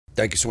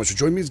Thank you so much for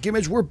joining me. It's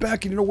GameEdged. We're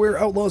back in, we're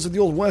Outlaws of the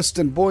Old West.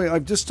 And boy,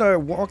 I've just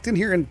walked in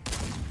here and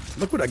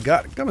look what I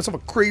got. Got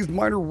myself a crazed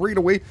miner right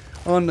away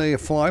on a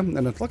fly. And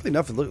luckily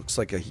enough, it looks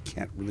like he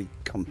can't really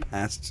come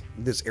past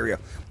this area.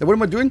 Now, what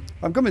am I doing?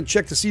 I'm coming to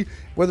check to see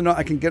whether or not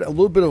I can get a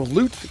little bit of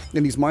loot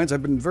in these mines.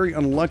 I've been very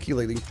unlucky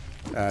lately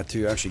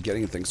to actually get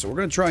anything. So we're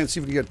going to try and see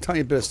if we can get a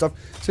tiny bit of stuff.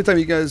 Same time,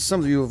 you guys, some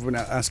of you have been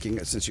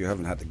asking, since you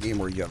haven't had the game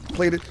or you haven't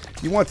played it,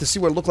 you want to see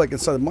what it looked like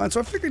inside the mine. So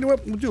I figured, you know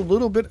what, we'll do a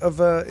little bit of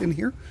in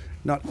here.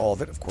 Not all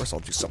of it, of course. I'll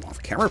do some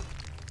off camera.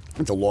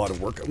 It's a lot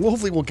of work. Well,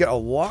 hopefully we'll get a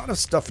lot of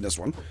stuff in this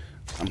one.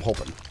 I'm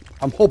hoping.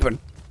 I'm hoping.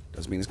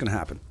 Doesn't mean it's going to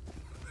happen.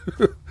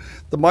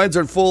 The mines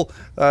are full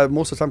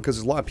most of the time because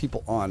there's a lot of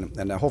people on,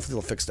 and hopefully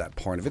they'll fix that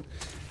part of it.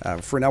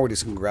 For now, we're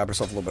just going to grab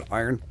ourselves a little bit of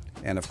iron,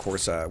 and of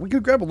course, we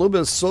could grab a little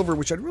bit of silver,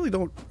 which I really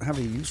don't have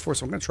any use for,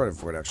 so I'm going to try to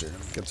avoid actually.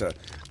 Get to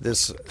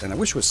this, and I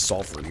wish it was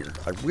sulfur in here.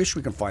 I wish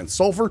we can find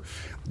sulfur.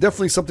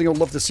 Definitely something I'd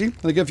love to see.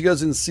 And again, if you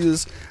guys didn't see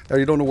this, or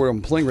you don't know where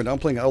I'm playing right now, I'm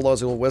playing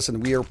Outlaws of the Old West,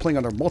 and we are playing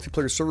on our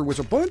multiplayer server with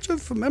a bunch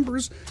of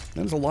members,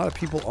 and there's a lot of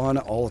people on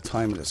all the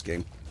time in this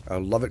game. I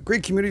love it.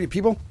 Great community of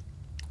people.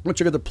 Go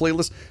check out the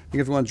playlist.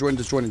 If you want to join,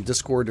 just join in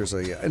Discord. There's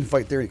a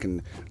invite there. You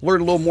can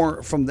learn a little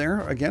more from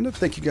there. Again,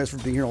 thank you guys for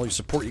being here. All your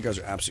support. You guys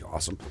are absolutely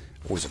awesome.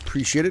 Always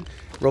appreciate it.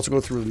 We also go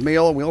through the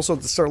mail. We also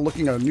have to start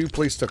looking at a new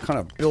place to kind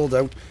of build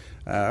out.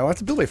 I'll have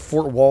to build my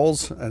fort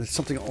walls. And it's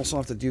something I also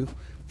have to do.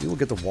 Maybe we'll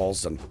get the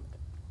walls done.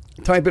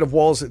 A tiny bit of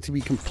walls to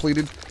be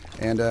completed.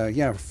 And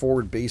yeah,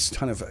 forward base,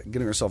 kind of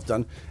getting ourselves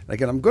done. And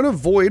again, I'm going to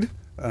avoid.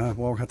 Well,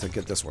 we'll have to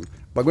get this one.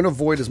 But I'm going to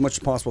avoid as much as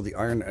possible the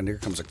iron. And here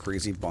comes a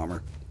crazy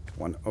bomber.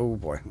 One. Oh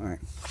boy. All right.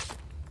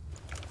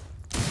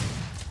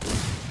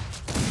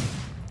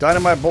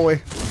 Dynamite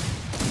boy.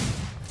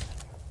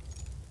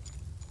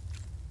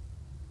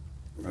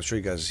 I'll show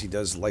you guys. He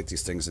does light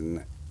these things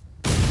and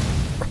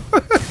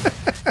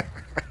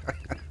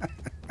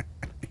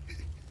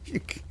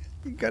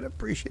you gotta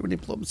appreciate when he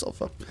blows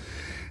himself up.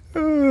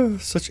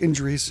 Such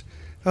injuries.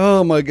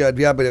 Oh my god,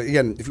 yeah, but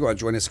again, if you want to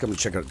join us, come and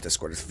check out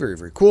Discord. It's very,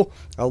 very cool.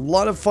 A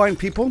lot of fine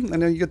people,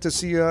 and then you get to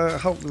see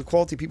how the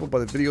quality people by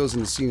the videos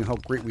and seeing how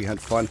great we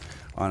had fun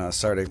on a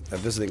Saturday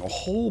visiting a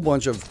whole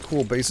bunch of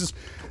cool bases.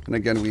 And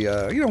again, we,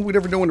 we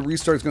never know when the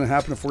restart is going to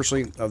happen,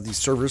 unfortunately, of these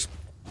servers.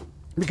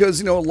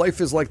 Because, life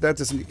is like that.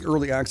 It's an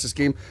early access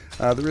game.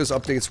 There is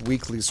updates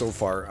weekly so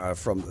far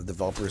from the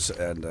developers,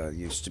 and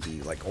used to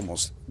be like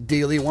almost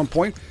daily at one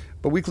point.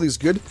 But weekly is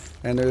good,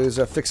 and there's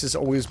fixes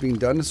always being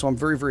done. So I'm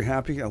very, very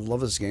happy. I love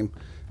this game,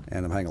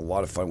 and I'm having a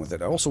lot of fun with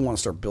it. I also want to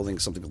start building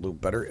something a little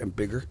better and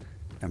bigger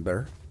and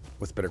better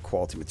with better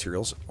quality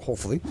materials,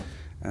 hopefully.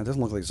 And it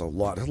doesn't look like there's a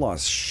lot. There's a lot of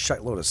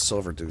shitload of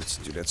silver, dudes.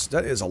 Dude,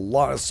 that is a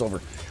lot of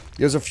silver.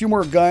 There's a few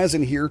more guys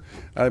in here,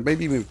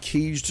 maybe even a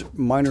caged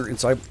miner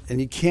inside, and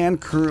you can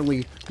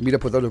currently meet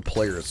up with other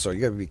players, so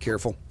you got to be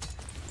careful,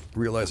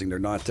 realizing they're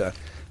not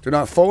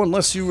foe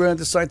unless you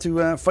decide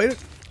to fight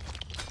it.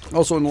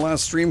 Also, in the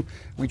last stream,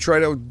 we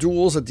tried out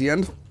duels at the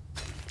end.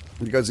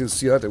 You guys didn't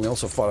see that, and we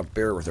also fought a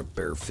bear with our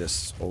bare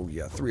fists. Oh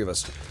yeah, 3 of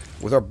us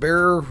with our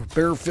bare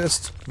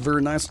fists.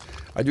 Very nice.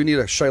 I do need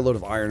a shitload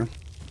of iron.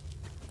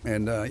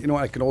 And,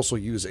 I can also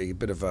use a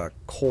bit of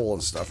coal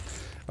and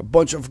stuff. A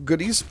bunch of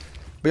goodies.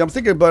 But yeah, I'm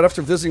thinking about,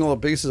 after visiting all the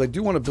bases, I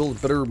do want to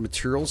build better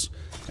materials.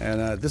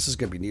 And this is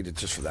going to be needed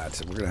just for that.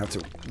 We're going to have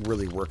to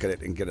really work at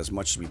it and get as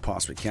much as we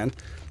possibly can.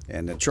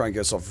 And try and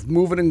get ourselves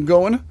moving and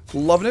going.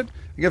 Loving it.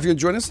 Again, if you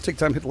enjoy this, take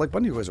time, hit the like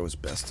button. You guys are always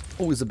best.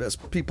 Always the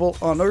best people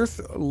on earth.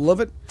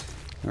 Love it.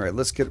 All right,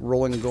 let's get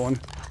rolling and going.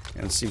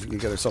 And see if we can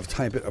get ourselves a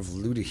tiny bit of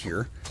loot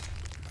here.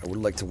 I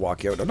would like to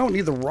walk out. I don't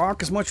need the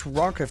rock as much.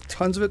 Rock, I have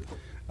tons of it.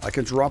 I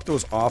can drop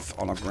those off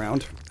on the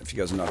ground. If you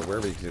guys are not aware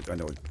of it, I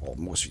know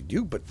most of you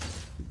do, but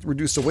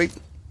reduce the weight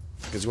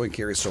because you only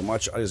carry so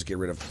much. I just get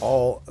rid of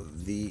all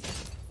the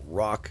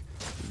rock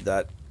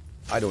that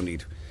I don't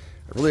need.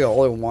 Really,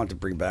 all I want to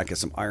bring back is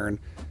some iron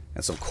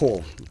and some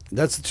coal.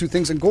 That's the 2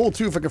 things. And gold,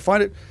 too, if I can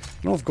find it. I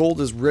don't know if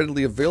gold is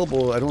readily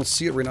available. I don't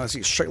see it right now. I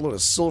see a shitload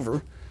of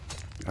silver.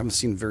 I haven't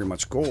seen very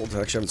much gold. I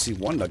actually haven't seen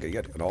one nugget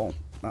yet at all.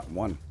 Not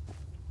one.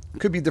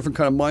 Could be different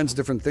kind of mines,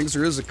 different things.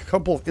 There is a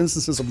couple of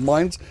instances of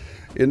mines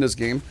in this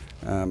game.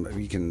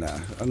 You can, I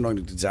don't know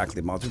exactly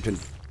the amount. I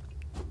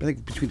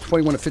think between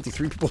 21 and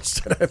 53 people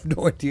said. I have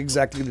no idea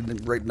exactly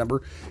the right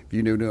number. If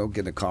you know,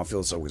 getting a comment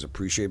field is always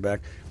appreciated back.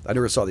 I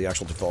never saw the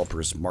actual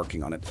developers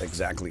marking on it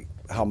exactly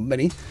how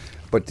many.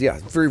 But yeah,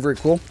 very, very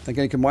cool.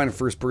 Again, you can mine in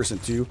first person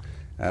too,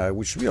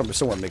 which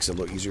somewhat makes it a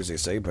little easier, as they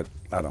say. But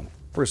I don't know.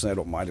 Personally, I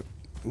don't mind it.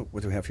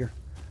 What do we have here?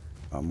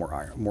 More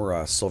iron,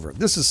 more silver.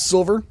 This is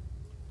silver.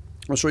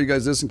 I'll show you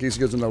guys this in case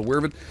you guys are not aware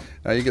of it.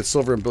 You get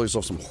silver and build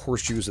yourself some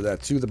horseshoes of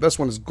that too. The best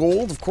one is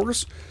gold, of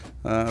course.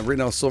 Right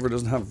now, silver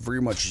doesn't have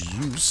very much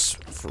use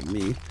for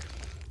me.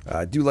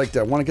 I do like that.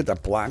 I want to get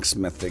that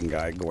blacksmithing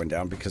guy going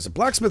down because the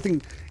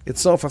blacksmithing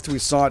itself, after we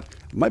saw it,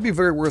 might be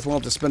very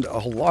worthwhile to spend a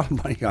lot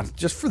of money on it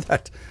just for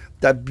that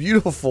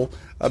beautiful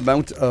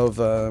amount of.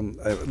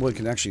 Well, we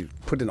can actually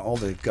put in all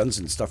the guns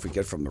and stuff we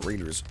get from the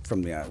raiders,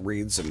 from the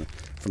raids and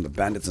from the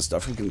bandits and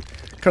stuff. We can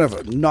kind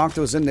of knock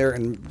those in there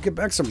and get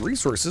back some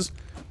resources.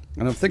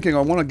 And I'm thinking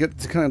I want to get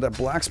to kind of that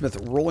blacksmith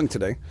rolling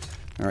today.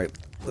 All right,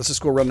 let's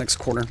just go around the next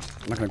corner.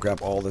 I'm not going to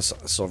grab all this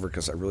silver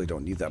because I really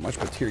don't need that much.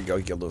 But here you go.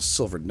 You get those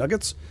silver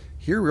nuggets.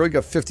 Here we already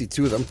got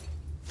 52 of them.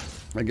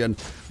 Again,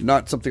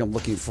 not something I'm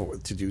looking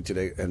forward to do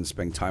today and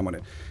spend time on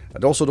it.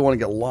 I also don't want to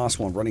get lost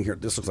while I'm running here.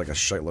 This looks like a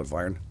shitload of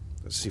iron.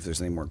 Let's see if there's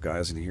any more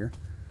guys in here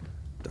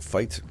to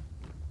fight.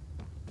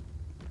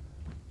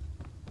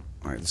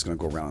 All right, this is going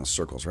to go around in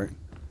circles, right?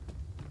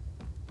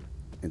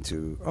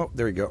 Into, oh,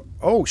 there we go.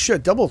 Oh,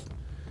 shit, double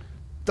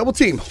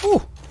team. Ooh.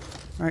 All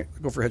right,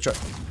 go for a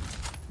headshot.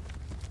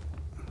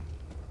 All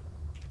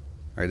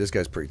right, this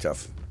guy's pretty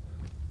tough.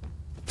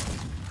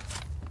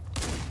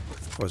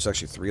 Oh, there's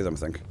actually 3 of them, I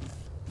think.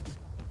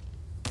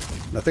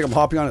 And I think I'm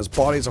hopping on his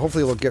body, so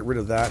hopefully we'll get rid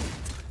of that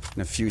in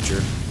the future.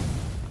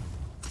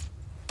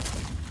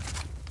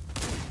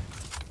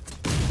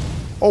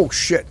 Oh,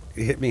 shit.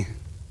 He hit me.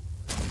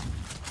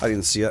 I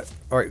didn't see it.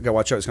 Alright, gotta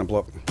watch out. It's gonna blow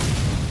up.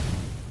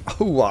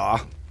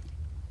 Hoo-ah.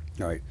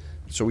 Alright.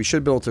 So we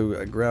should be able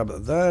to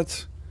grab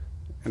that.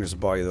 And there's a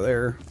body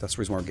there. That's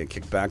the reason why we're getting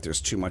kicked back. There's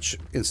too much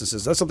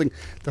instances. That's something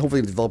that hopefully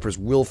the developers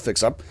will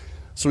fix up.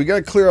 So we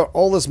gotta clear out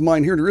all this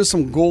mine here. There is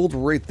some gold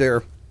right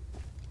there.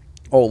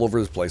 All over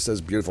this place. That's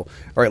beautiful.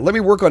 All right, let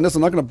me work on this.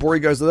 I'm not going to bore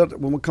you guys with that.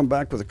 When we'll come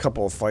back with a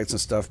couple of fights and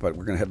stuff, but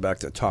we're going to head back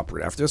to the top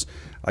right after this.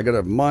 I got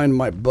to mine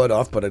my butt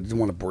off, but I didn't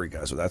want to bore you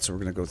guys with that, so we're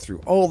going to go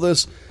through all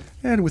this,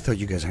 and without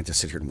you guys having to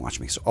sit here and watch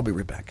me. So I'll be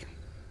right back.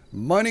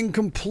 Mining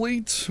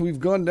complete.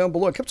 We've gone down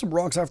below. I kept some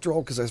rocks after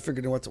all because I figured,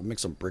 you know what, to make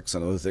some bricks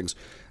and other things.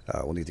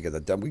 We'll need to get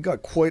that done. We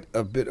got quite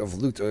a bit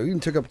of loot. I even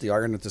took up the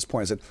iron at this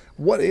point. I said,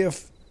 what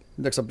if...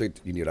 Next update,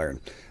 you need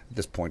iron. At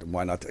this point,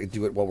 why not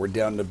do it while we're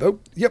down and about?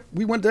 Yep,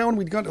 we went down.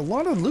 We got a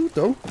lot of loot,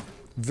 though.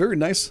 Very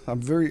nice.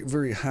 I'm very,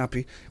 very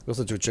happy. We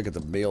also do a check at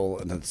the mail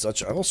and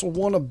such. I also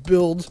want to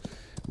build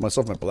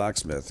myself my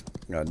blacksmith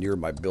near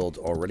my build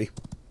already.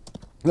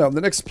 Now,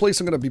 the next place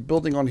I'm going to be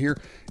building on here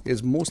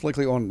is most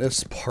likely on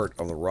this part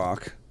of the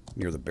rock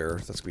near the bear.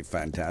 That's going to be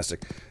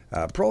fantastic.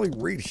 Probably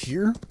right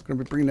here. I'm going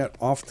to be bringing that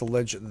off the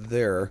ledge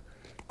there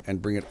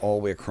and bring it all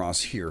the way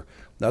across here.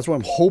 That's what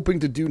I'm hoping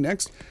to do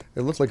next.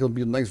 It looks like it'll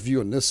be a nice view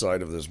on this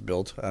side of this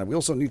build. We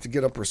also need to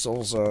get up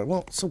ourselves,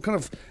 well, some kind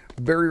of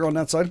barrier on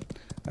that side.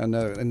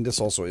 And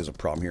this also is a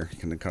problem here. You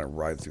can kind of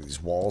ride through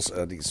these walls,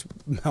 these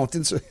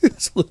mountains.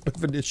 It's a little bit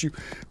of an issue,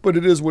 but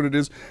it is what it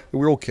is.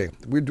 We're okay.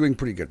 We're doing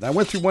pretty good. Now, I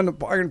went through one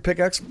iron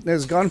pickaxe.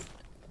 It's gone.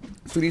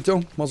 Finito.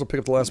 Might as well pick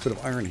up the last bit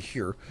of iron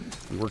here.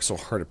 We worked so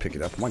hard to pick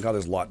it up. Oh my god,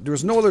 there's a lot.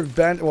 There's no other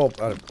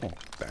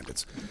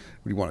bandits.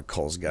 What do you want to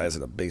call those guys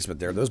in the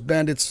basement there? Those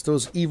bandits,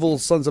 those evil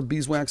sons of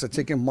beeswax that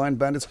take in mine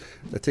bandits,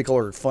 that take all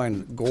our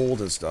fine gold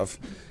and stuff.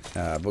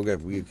 But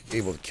we were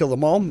able to kill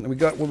them all, and we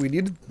got what we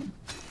needed.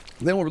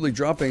 They don't really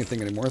drop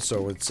anything anymore,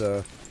 so it's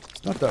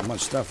not that much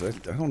stuff. I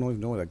don't even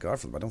know what I got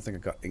from them. I don't think I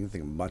got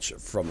anything much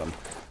from them.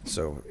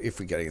 So if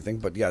we get anything,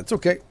 but yeah, it's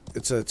okay.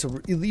 It's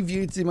to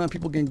alleviate the amount of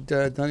people getting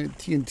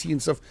TNT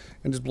and stuff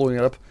and just blowing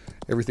it up,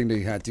 everything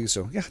they had to.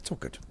 So yeah, it's all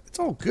good. It's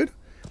all good.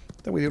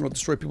 That way they don't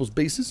destroy people's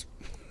bases.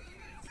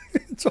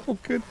 It's all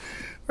good.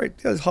 All right,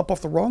 yeah, let's hop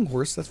off the wrong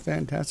horse. That's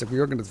fantastic. We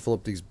are going to fill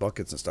up these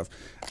buckets and stuff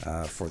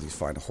for these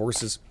fine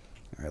horses.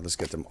 All right, let's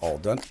get them all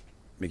done.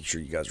 Making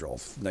sure you guys are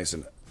all nice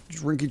and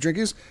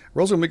drinkies.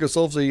 We're also going to make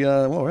ourselves a,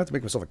 well, I have to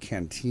make myself a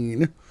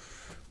canteen.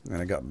 And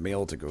I got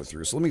mail to go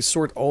through. So let me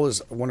sort all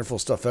this wonderful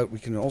stuff out. We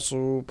can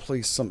also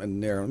place some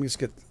in there. Let me just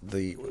get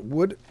the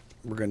wood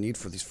we're going to need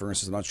for these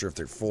furnaces. I'm not sure if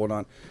they're full or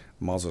not.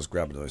 Might as well just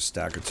grab another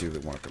stack or two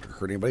that won't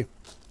hurt anybody.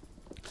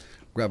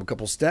 Grab a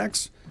couple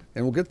stacks.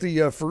 And we'll get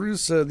the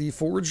furnace, the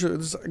forge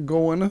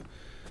going. What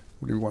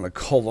do we want to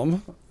call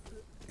them?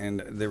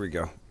 And there we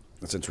go.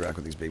 Let's interact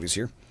with these babies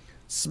here.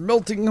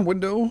 Smelting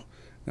window.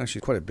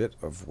 Actually, quite a bit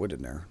of wood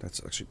in there. That's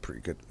actually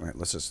pretty good. All right,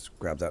 let's just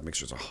grab that. Make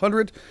sure it's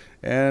 100.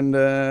 And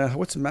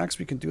what's the max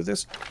we can do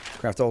this?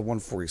 Craft all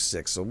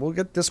 146. So we'll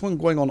get this one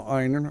going on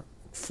iron,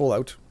 full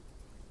out.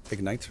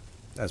 Ignite.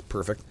 That's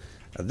perfect.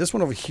 This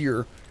one over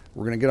here,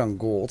 we're going to get on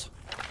gold.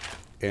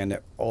 And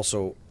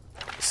also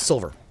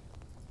silver.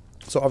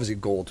 So obviously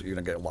gold, you're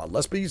going to get a lot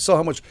less. But you saw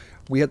how much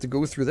we had to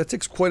go through. That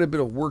takes quite a bit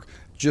of work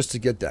just to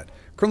get that.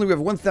 Currently we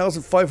have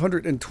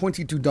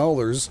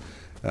 $1,522.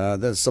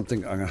 That's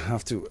something I'm going to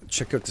have to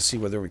check out to see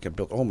whether we can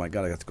build. Oh my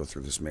god, I have to go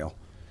through this mail.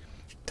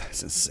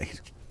 That's insane.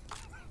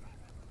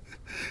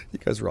 You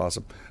guys are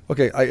awesome.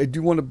 Okay, I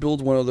do want to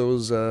build one of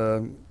those.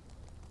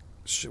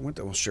 What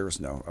the sheriff's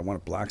no. I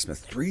want a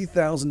blacksmith.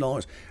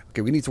 $3,000.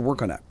 Okay, we need to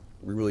work on that.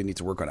 We really need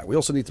to work on that. We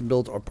also need to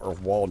build up our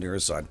wall near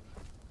his side,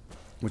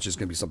 which is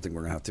going to be something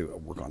we're going to have to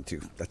work on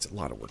too. That's a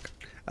lot of work.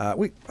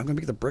 Wait, I'm going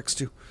to make the bricks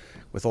too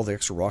with all the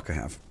extra rock I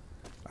have.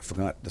 I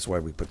forgot. That's why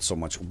we put so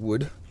much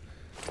wood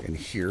in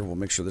here. We'll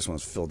make sure this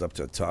one's filled up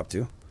to the top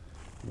too.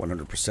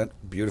 100%.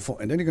 Beautiful.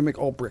 And then you're going to make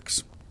all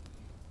bricks.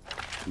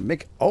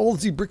 Make all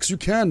the bricks you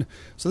can.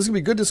 So this is going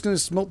to be good. This is going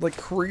to smelt like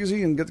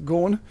crazy and get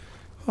going.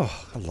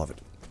 Oh, I love it.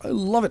 I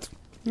love it.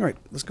 All right,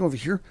 let's go over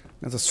here.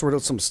 I have to sort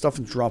out some stuff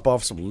and drop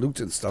off some loot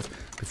and stuff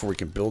before we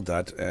can build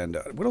that. And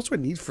what else do I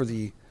need for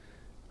the...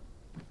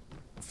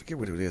 I forget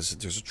what it is.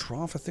 There's a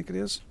trough, I think it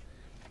is.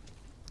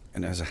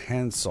 And it has a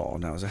handsaw.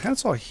 Now, is a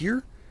handsaw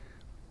here?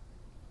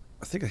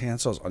 I think a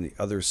handsaw's on the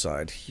other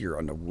side here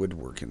on the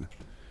woodworking.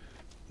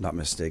 Not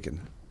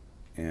mistaken.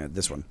 And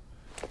this one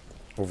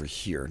over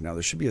here. Now,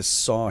 there should be a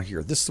saw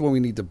here. This is the one we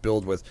need to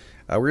build with.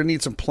 We're going to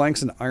need some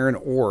planks and iron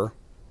ore.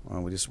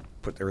 We just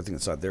put everything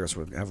inside there,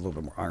 so we have a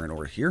little bit more iron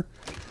ore here.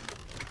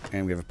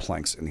 And we have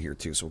planks in here,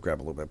 too. So we'll grab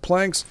a little bit of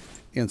planks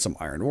and some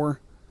iron ore.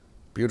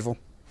 Beautiful.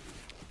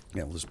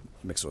 Yeah, we'll just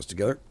mix those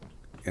together.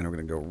 And we're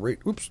going to go right,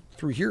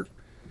 through here.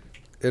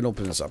 And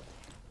open this up.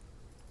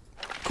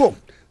 Cool.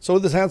 So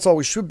with this handsaw,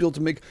 we should be able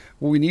to make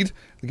what we need.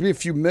 Give me a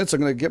few minutes. I'm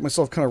going to get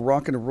myself kind of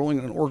rocking and rolling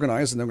and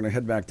organized, and then I'm going to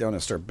head back down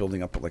and start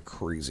building up like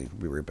crazy.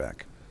 We'll be right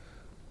back.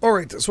 All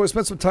right, so I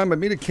spent some time. I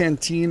made a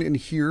canteen in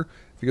here.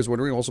 If you guys are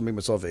wondering, I also made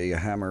myself a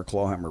hammer,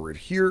 claw hammer right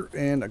here,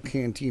 and a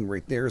canteen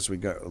right there. So we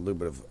got a little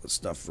bit of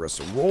stuff for us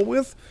to roll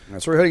with.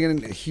 So we're heading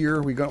in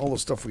here. We got all the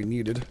stuff we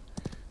needed.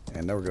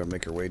 And now we're going to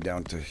make our way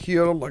down to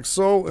here, like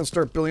so, and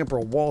start building up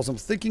our walls. I'm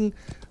thinking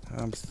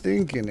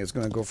it's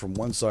going to go from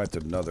one side to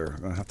another.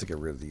 I'm going to have to get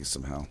rid of these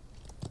somehow.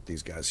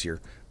 These guys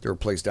here. They're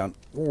placed down.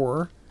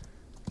 Or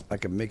I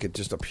can make it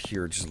just up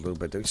here just a little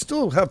bit. They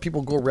still have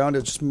people go around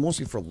it, just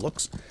mostly for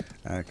looks.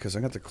 Because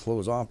I got to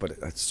close off, but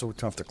it's so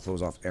tough to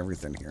close off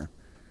everything here.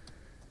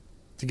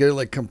 To get it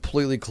like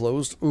completely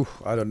closed, ooh,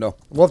 I don't know.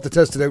 We'll have to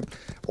test it out.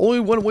 Only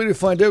one way to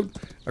find out.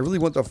 I really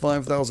want the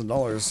 $5,000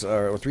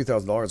 or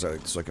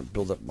 $3,000 so I can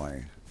build up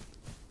my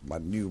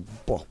new,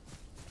 well,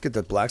 get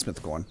that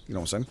blacksmith going. You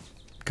know what I'm saying?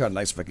 Kind of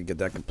nice if I could get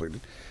that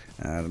completed.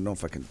 I don't know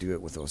if I can do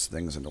it with those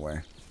things in the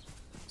way.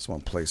 So I'll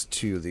place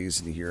 2 of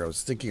these in here. I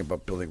was thinking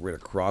about building right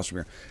across from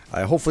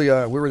here. Hopefully,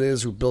 whoever it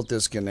is who built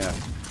this can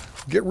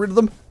get rid of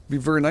them. Be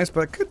very nice, but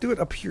I could do it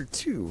up here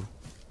too.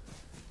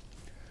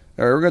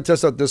 All right, we're going to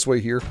test out this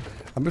way here.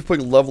 I'm just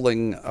putting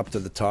leveling up to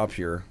the top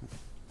here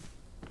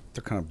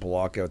to kind of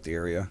block out the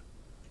area.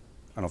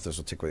 I don't know if this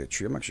will take away the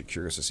tree. I'm actually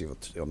curious to see if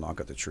it'll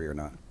knock out the tree or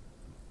not.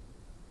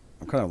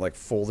 I'm kind of like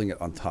folding it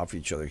on top of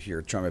each other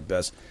here, trying my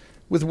best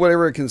with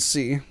whatever I can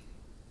see. I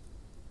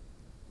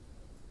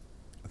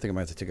think I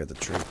might have to take out the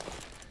tree.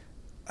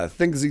 I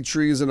think the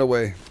tree is in the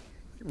way.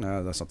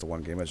 No, that's not the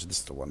one, GameEdged. This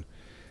is the one.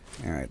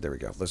 All right, there we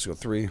go. Let's go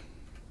 3.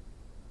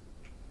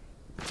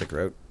 Take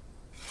her out.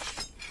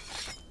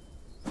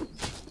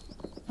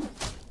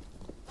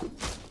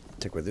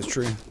 Take away this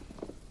tree.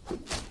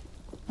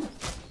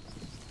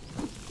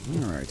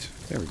 Alright,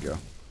 there we go.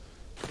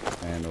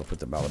 And we'll put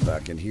the mallet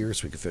back in here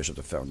so we can finish up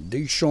the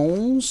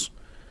foundations.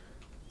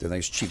 The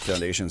nice cheap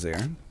foundations there.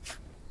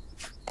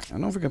 I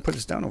don't know if we can put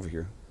this down over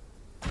here.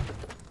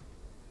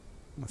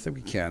 I think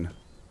we can.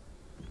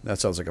 That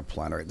sounds like a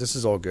plan. Alright, this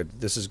is all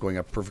good. This is going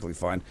up perfectly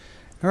fine.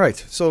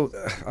 Alright, so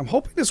I'm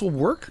hoping this will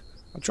work.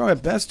 I'll try my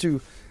best to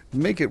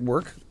make it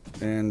work.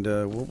 And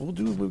we'll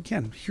do what we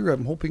can. Here,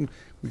 I'm hoping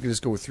we can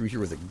just go through here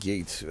with a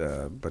gate.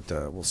 But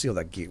we'll see how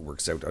that gate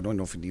works out. I don't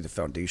know if we need a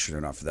foundation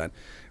or not for that.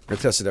 We're going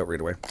to test it out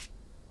right away.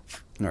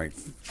 Alright,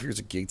 here's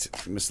a gate,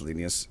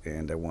 miscellaneous.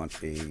 And I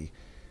want a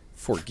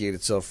fort gate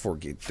itself,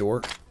 fort gate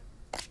door.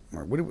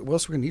 Alright, what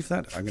else are we going to need for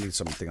that? I'm going to need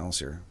something else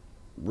here.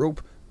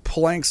 Rope,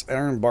 planks,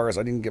 iron bars.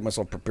 I didn't get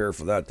myself prepared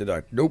for that, did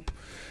I? Nope.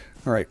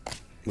 Alright,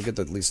 we'll get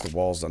at least the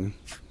walls done.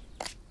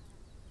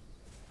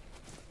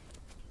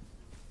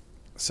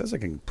 It says I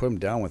can put them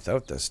down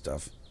without this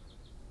stuff.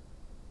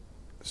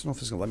 I don't know if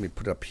it's going to let me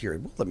put it up here.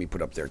 It will let me put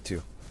it up there,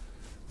 too.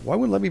 Why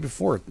wouldn't it let me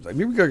before? I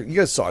mean, you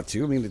guys saw it,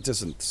 too. I mean, it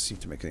doesn't seem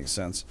to make any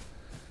sense.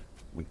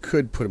 We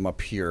could put them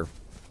up here.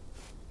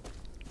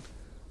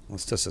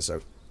 Let's test this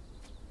out.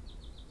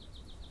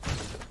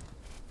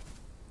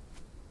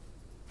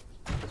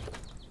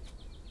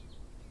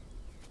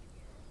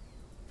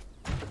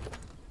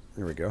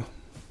 There we go.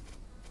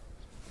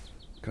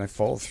 Can I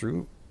follow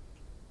through?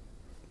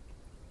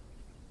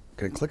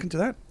 Can I click into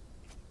that?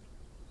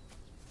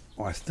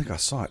 Oh, I think I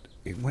saw it.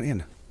 It went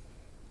in.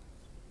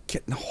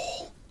 Get in the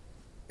hole.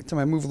 Every time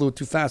I move a little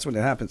too fast when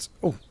it happens.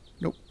 Oh,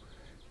 nope.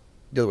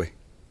 The other way.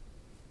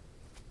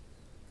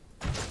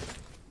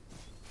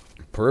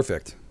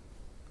 Perfect.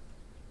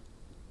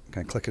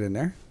 Can I click it in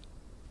there?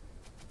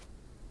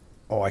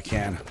 Oh, I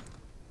can.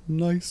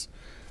 Nice.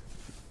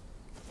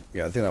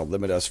 Yeah, I think that'll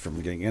limit us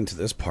from getting into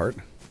this part.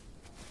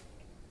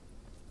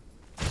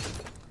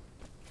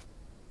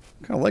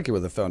 Kind of like it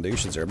with the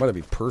foundations there. It might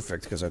be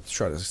perfect because I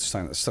try to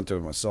stunt it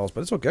myself,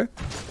 but it's okay.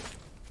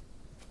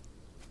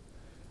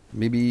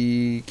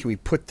 Maybe can we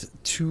put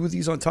 2 of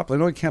these on top? I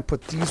know I can't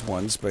put these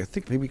ones, but I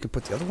think maybe we can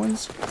put the other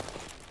ones.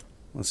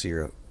 Let's see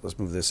here. Let's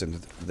move this into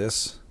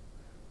this.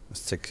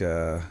 Let's take.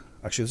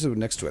 Actually, let's do it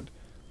next to it.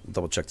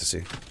 Double check to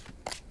see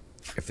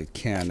if it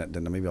can.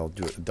 Then maybe I'll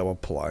do a double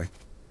ply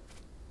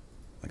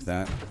like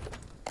that,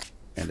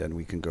 and then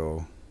we can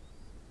go.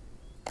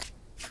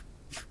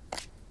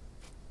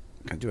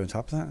 Can I do it on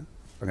top of that?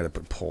 I'm going to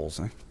put poles,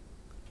 eh?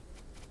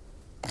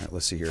 Alright,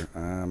 let's see here.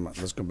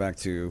 Let's go back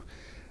to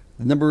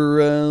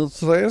number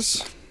 3.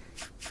 There's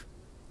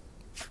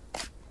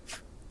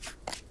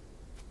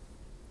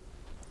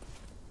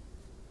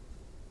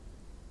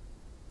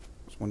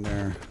one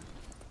there.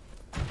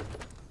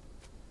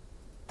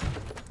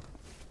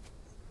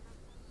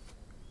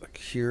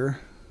 here.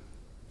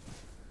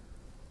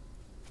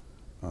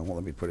 Won't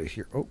let me put it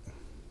here. Oh.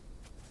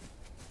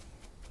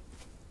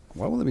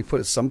 Why won't let me put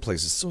it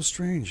someplace? It's so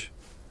strange.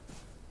 I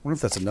wonder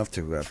if that's enough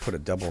to put a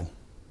double.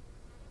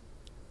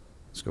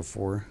 Let's go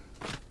 4.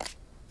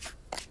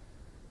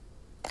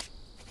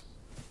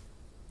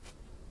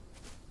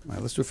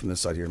 Alright, let's do it from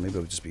this side here. Maybe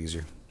it'll just be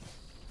easier.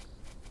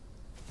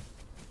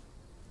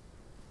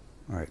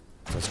 Alright,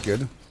 that's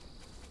good.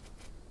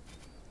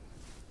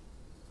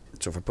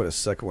 So if I put a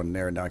second one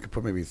there, now I can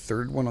put maybe a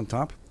third one on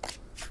top.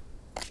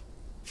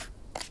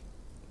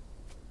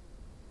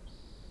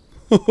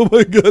 Oh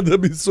my god,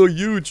 that'd be so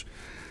huge.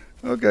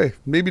 Okay,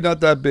 maybe not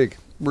that big.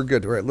 We're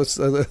good. All right, let's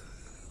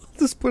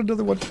put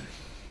another one.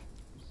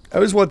 I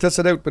always want to test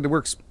it out, but it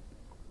works.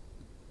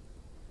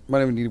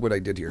 Might even need what I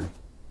did here.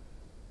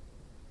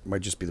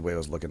 Might just be the way I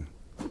was looking.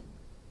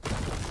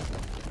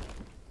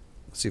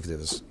 Let's see if it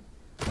is.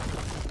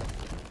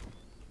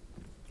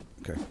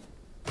 Okay.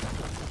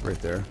 Right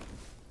there.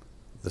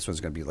 This one's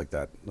going to be like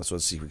that. Let's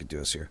see if we can do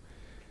this here.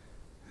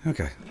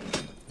 Okay.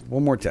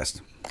 One more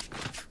test.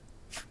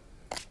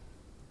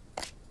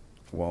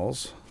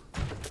 Walls.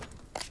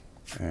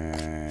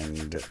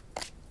 And...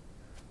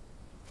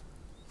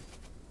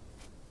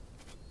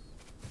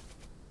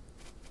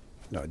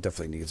 no, it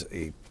definitely needs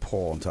a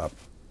pole on top.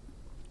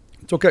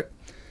 It's okay.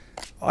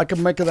 I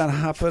can make that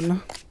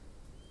happen.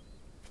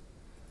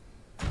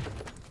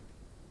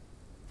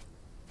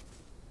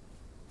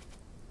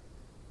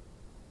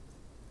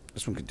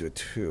 This one could do it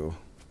too.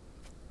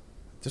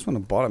 This one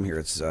on the bottom here,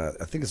 it's I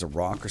think it's a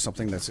rock or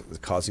something that's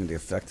causing the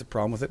effect, the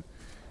problem with it.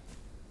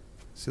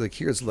 See, like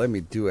here it's letting me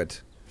do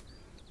it,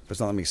 but it's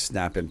not letting me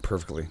snap in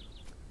perfectly.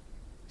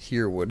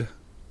 Here would.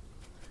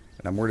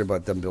 And I'm worried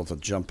about them being able to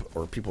jump,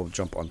 or people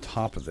jump on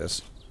top of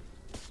this.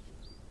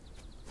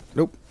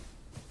 Nope.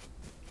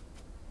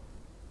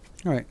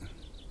 Alright.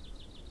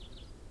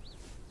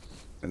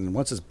 And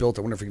once it's built,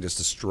 I wonder if we can just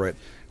destroy it.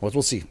 Well,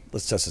 we'll see.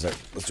 Let's test this out.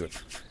 Let's do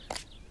it.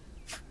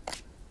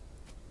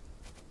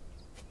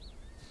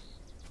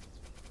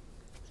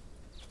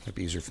 Might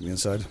be easier from the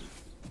inside.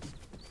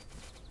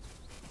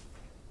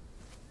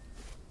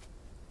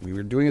 We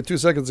were doing it 2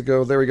 seconds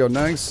ago. There we go.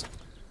 Nice.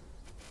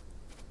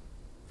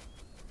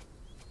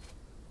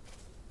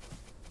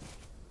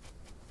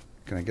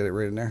 Can I get it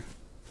right in there?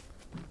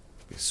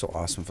 It'd be so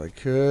awesome if I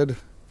could.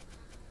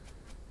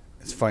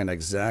 Let's find an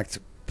exact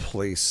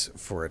place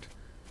for it.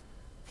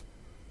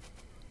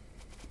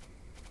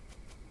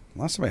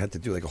 Last time I had to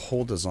do like a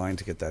whole design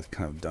to get that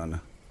kind of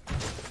done.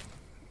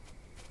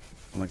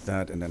 Like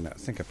that, and then I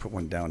think I put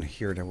one down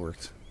here that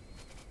worked.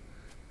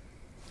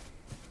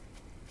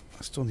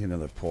 I still need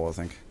another pole, I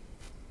think.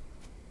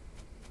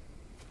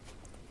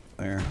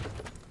 There.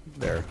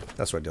 There.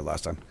 That's what I did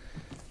last time.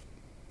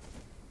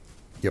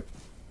 Yep.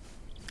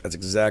 That's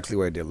exactly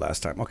what I did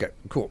last time. Okay,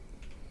 cool.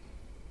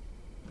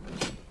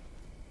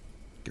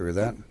 Get rid of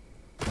that.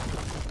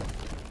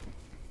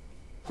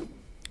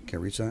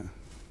 Can't reach that.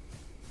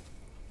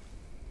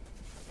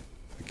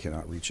 I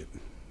cannot reach it.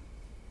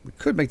 We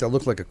could make that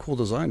look like a cool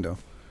design, though.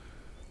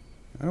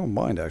 I don't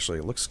mind, actually.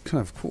 It looks kind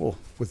of cool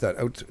with that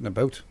out and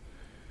about.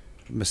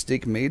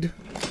 Mistake made.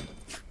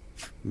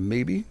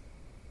 Maybe.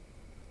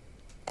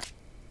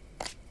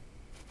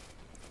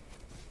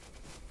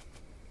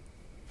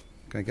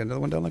 Can I get another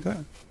one down like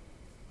that?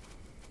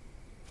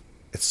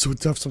 It's so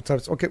tough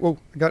sometimes. Okay, whoa,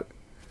 I got it.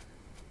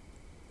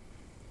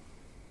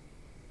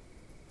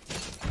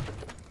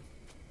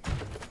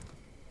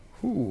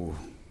 Ooh.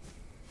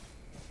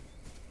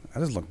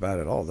 That doesn't look bad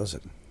at all, does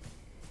it?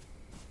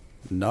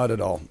 Not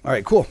at all.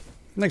 Alright, cool.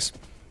 Nice.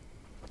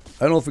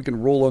 I don't know if we can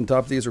roll on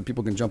top of these or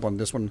people can jump on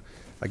this one.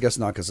 I guess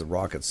not because the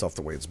rock itself,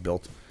 the way it's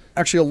built.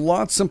 Actually, a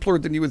lot simpler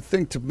than you would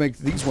think to make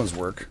these ones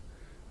work.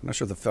 I'm not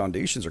sure if the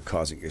foundations are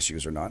causing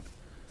issues or not.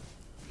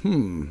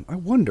 I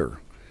wonder.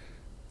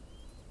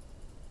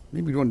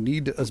 Maybe we don't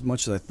need as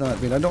much as I thought.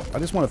 I mean, I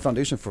just want a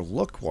foundation for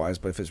look-wise,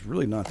 but if it's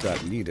really not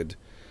that needed,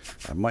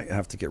 I might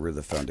have to get rid of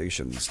the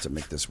foundations to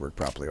make this work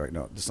properly. All right,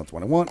 no, that's not the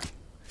one I want.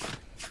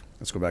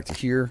 Let's go back to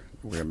here.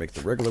 We're going to make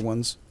the regular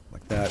ones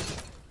like that.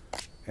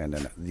 And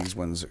then these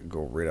ones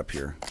go right up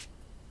here.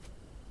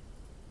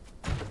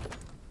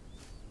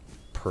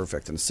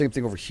 Perfect. And the same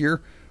thing over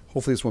here.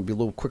 Hopefully this one will be a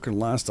little quicker than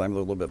last time. A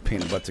little bit of pain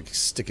in the butt to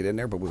stick it in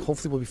there, but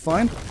hopefully we'll be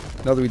fine.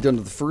 Now that we've done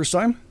it the first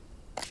time.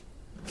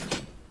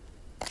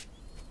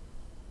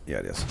 Yeah,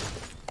 it is.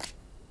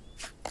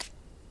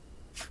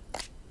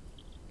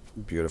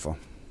 Beautiful.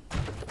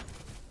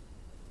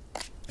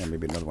 And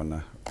maybe another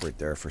one right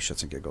there for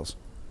shits and giggles.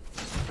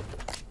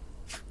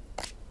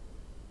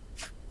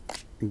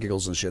 And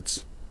giggles and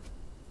shits.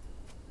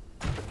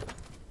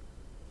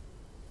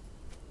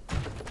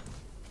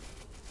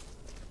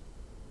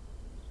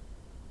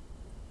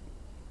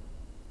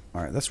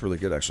 Alright, that's really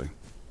good, actually.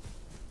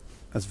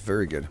 That's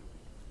very good.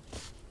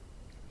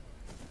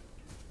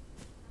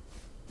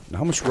 Now,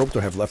 how much rope do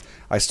I have left?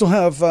 I still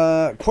have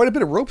quite a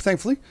bit of rope,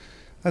 thankfully.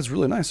 That's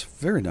really nice.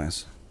 Very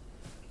nice.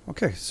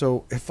 Okay,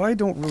 so if I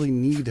don't really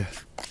need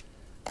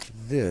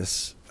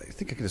this, I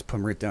think I can just put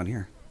them right down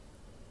here.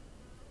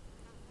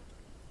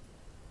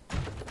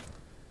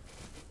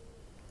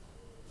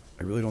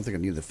 I really don't think I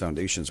need the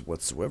foundations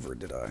whatsoever,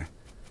 did I?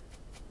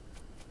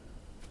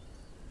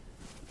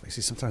 I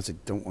see sometimes I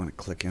don't want to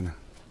click in.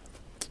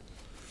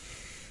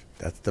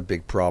 That's the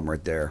big problem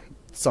right there.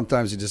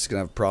 Sometimes you're just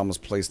going to have problems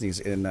placing these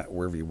in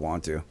wherever you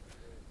want to.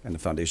 And the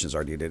foundations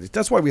are needed.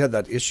 That's why we had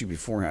that issue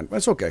beforehand.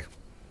 That's okay.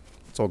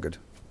 It's all good.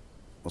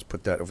 Let's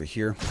put that over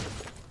here.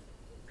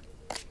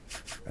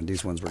 And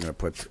these ones we're going to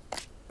put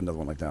another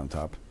one like that on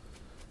top.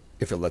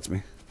 If it lets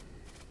me.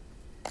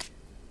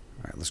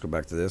 Alright, let's go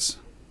back to this.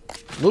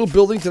 A little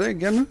building today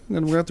again. And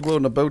then we're going to have to go out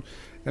and about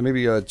and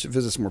maybe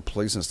visit some more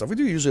places and stuff. We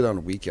do usually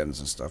on weekends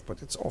and stuff,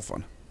 but it's all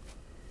fun.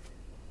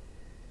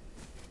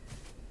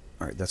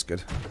 Alright, that's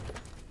good.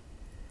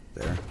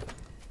 There.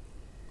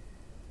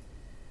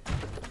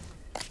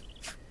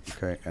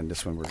 Okay, and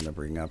this one we're going to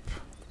bring up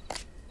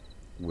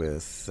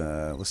with,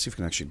 let's see if we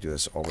can actually do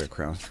this all the way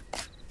across.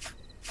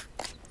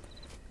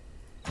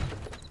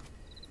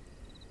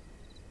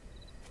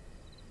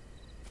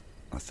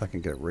 I think I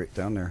can get it right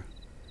down there.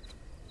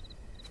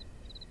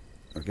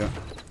 There we go.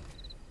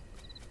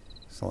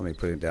 So let me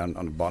put it down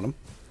on the bottom.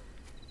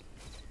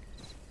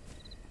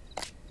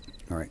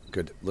 Alright,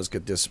 good. Let's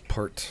get this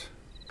part.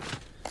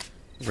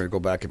 We're going to go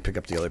back and pick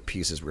up the other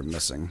pieces we're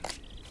missing.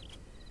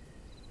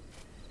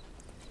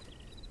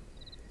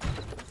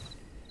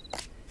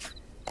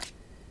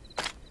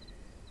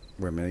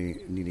 We're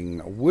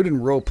needing a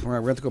wooden rope.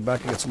 Alright, we're going to have to go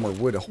back and get some more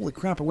wood. Holy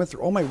crap, I went through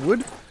all my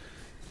wood?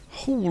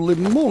 Holy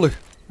moly.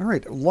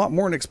 Alright, a lot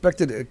more than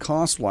expected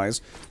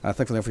cost-wise.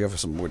 Thankfully, if we have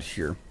some wood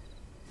here.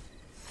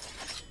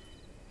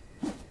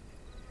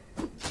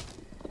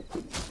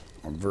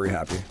 I'm very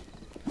happy.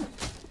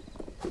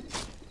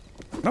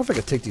 I don't know if I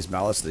could take these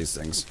mallets to these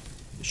things.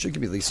 It should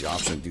give me at least the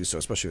option to do so,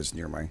 especially if it's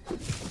near my...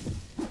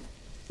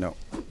 No.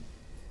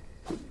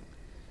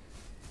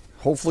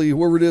 Hopefully,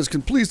 whoever it is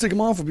can please take them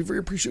off. I'd be very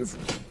appreciative.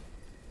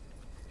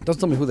 It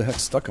doesn't tell me who the heck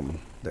stuck them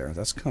there.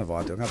 That's kind of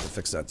odd. I'm going to have to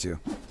fix that, too.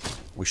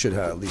 We should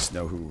at least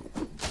know who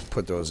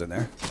put those in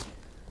there.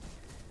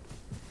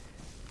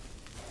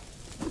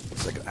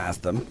 So I can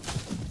ask them.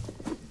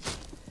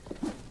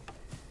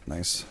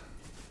 Nice.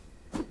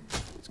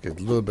 Let's get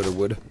a little bit of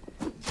wood.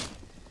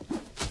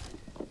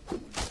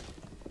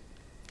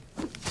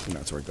 And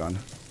that's where it's gone.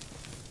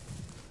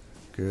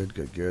 Good,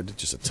 good, good.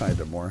 Just a tiny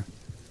bit more.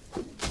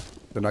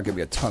 They're not going to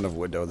be a ton of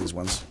wood, though, these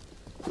ones.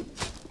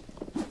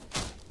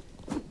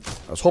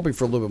 I was hoping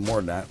for a little bit more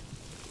than that.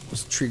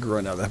 There's a tree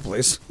growing out of that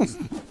place.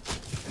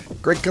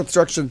 Great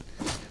construction.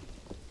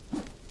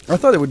 I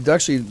thought it would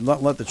actually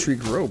not let the tree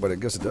grow, but I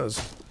guess it does.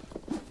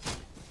 I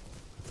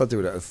thought they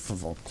would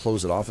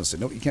close it off and say,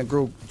 no, you can't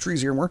grow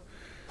trees here more.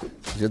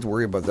 You have to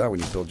worry about that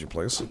when you build your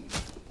place.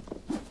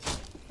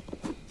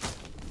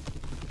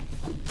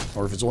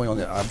 Or if it's only on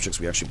the objects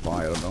we actually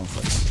buy. I don't know if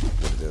that's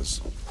what it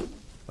is.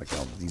 Like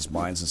all these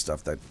mines and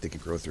stuff that they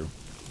can grow through.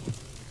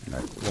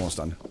 Alright, we're almost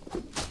done.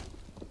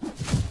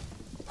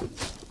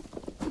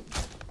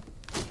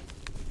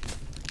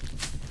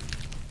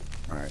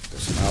 Alright,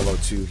 there's some aloe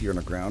too here on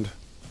the ground.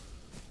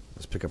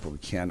 Let's pick up what we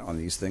can on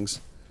these things.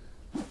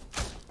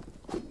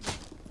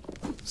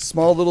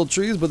 Small little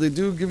trees, but they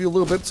do give you a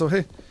little bit, so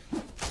hey.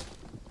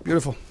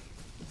 Beautiful.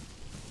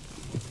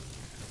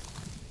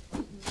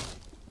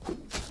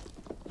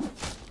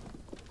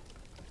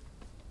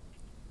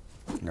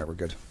 Alright, we're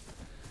good.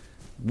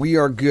 We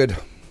are good.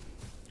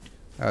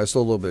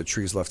 Still a little bit of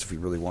trees left if we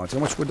really want to.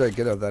 How much wood did I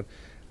get out of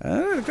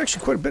that?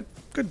 Actually, quite a bit.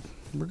 Good.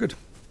 We're good.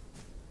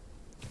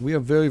 We are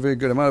very, very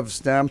good. I'm out of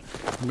stam.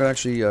 I'm going to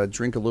actually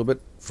drink a little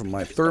bit from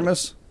my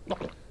thermos.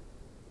 And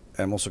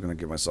I'm also going to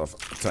give myself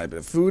a tiny bit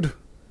of food.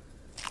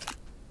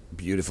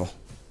 Beautiful.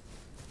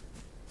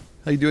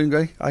 How you doing,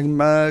 guy?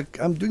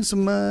 I'm doing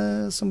some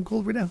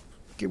gold right now.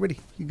 Get ready.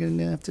 You're going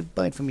to have to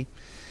buy it from me.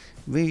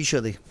 Very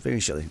shortly. Very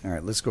shortly.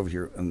 Alright, let's go over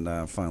here and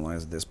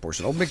finalize this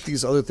portion. I'll make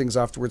these other things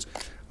afterwards.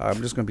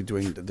 I'm just going to be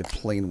doing the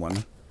plain one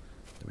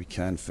that we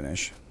can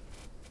finish.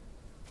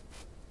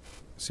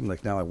 Seems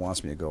like now it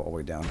wants me to go all the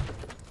way down.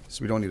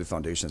 So we don't need the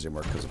foundations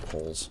anymore because of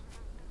poles.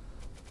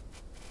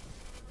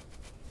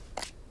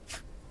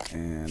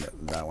 And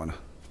that one.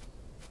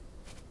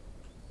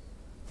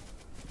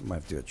 Might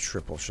have to do a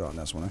triple shot in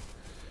this one.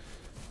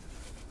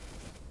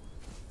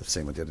 The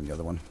same we did in the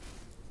other one.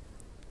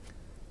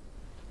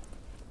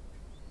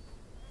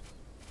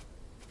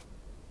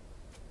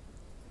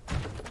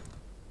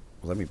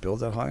 Will let me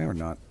build that high or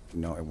not?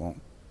 No, it won't.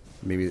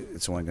 Maybe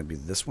it's only going to be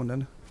this one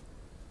then?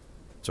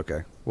 It's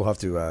okay. We'll have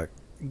to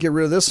get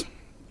rid of this.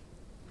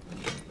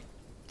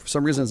 For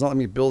some reason, it's not letting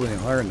me build any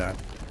higher than that.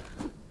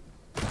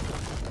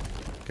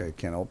 Okay, it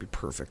can't all be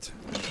perfect.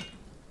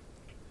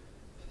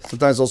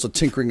 Sometimes also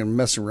tinkering and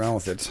messing around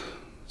with it.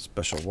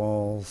 Special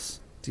walls.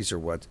 These are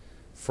what?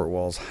 Fort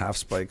walls, half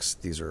spikes.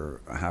 These are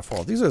a half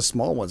wall. These are the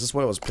small ones. This is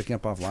what I was picking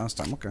up off last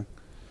time. Okay.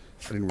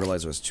 I didn't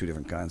realize there was two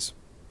different kinds.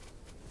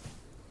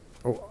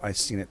 Oh, I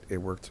seen it. It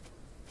worked.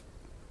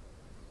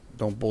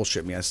 Don't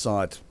bullshit me. I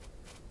saw it.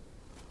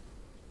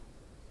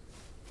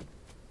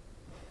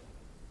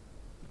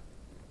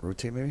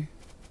 Rotate maybe?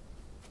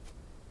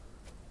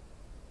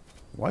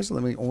 Why is it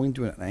letting me only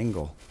do an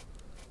angle?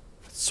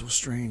 It's so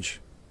strange.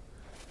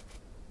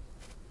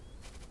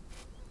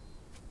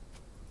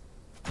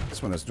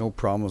 This one has no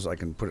problems. I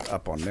can put it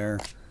up on there.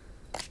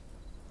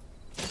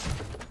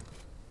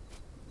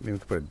 Maybe we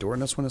could put a door in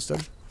this one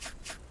instead.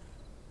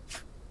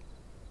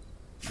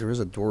 There is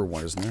a door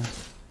one, isn't there?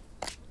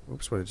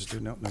 Oops, what did I just do?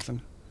 No,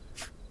 nothing.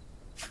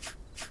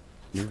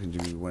 Maybe we can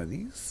do one of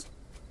these.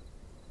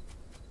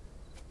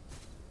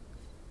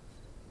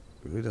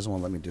 It really doesn't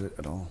want to let me do it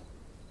at all.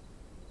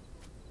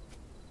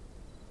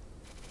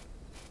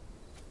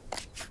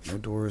 No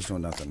doors, no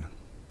nothing.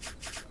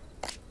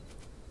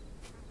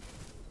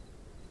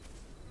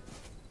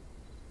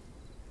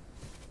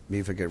 Maybe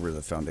if I get rid of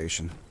the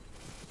foundation.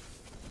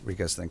 What do you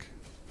guys think?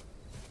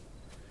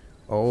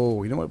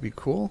 Oh, you know what would be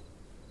cool?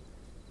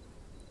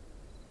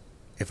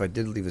 If I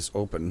did leave this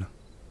open,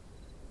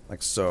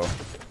 like so.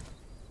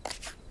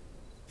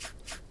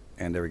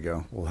 And there we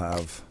go. We'll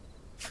have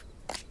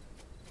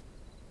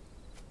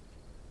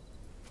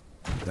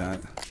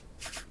that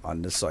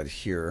on this side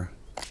here.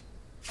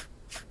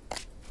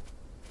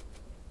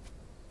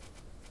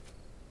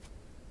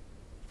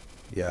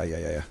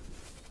 Yeah.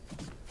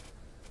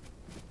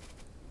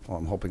 Well,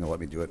 I'm hoping they'll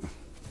let me do it.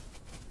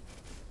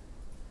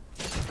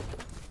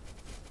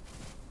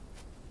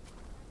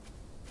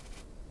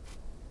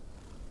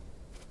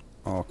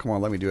 Oh, come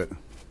on, let me do it.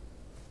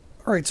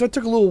 Alright, so it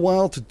took a little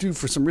while to do.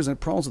 For some reason,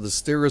 problems with the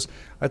stairs.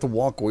 I had to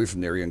walk away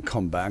from the area and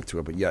come back to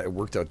it. But yeah, it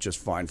worked out just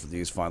fine for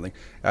these finally.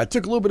 It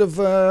took a little bit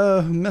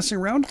of messing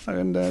around,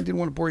 and I didn't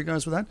want to bore you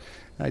guys with that.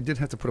 I did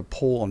have to put a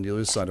pole on the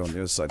other side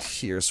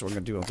here. So we're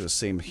going to do the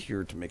same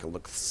here to make it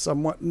look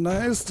somewhat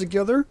nice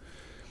together.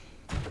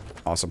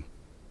 Awesome.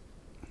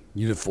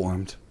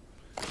 Uniformed.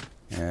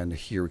 And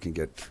here we can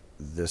get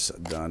this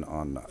done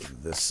on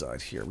this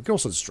side here. We can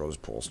also destroy those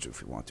poles too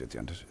if we want to at the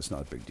end. It's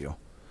not a big deal.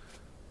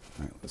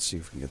 Alright, let's see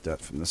if we can get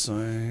that from this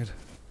side.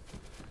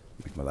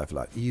 Make my life a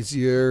lot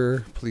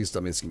easier. Please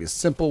tell me it's going to be a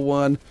simple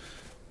one.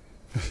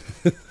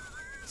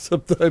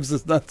 Sometimes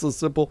it's not so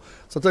simple.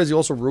 Sometimes you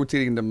also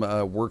rotating them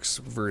works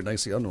very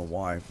nicely. I don't know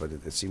why, but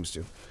it seems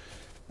to.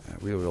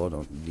 We really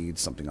don't need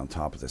something on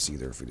top of this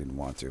either if we didn't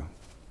want to.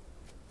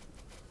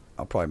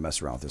 I'll probably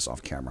mess around with this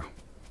off camera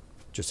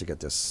just to get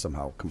this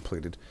somehow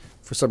completed.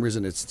 For some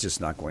reason, it's just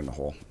not going the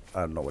hole.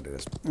 I don't know what it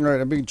is. Alright,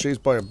 I'm being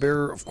chased by a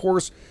bear, of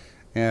course.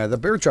 The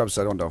bear traps,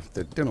 I don't know.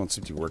 They don't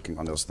seem to be working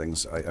on those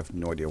things. I have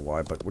no idea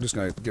why, but we're just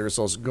going to get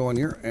ourselves going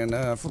here and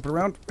flip it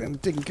around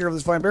and taking care of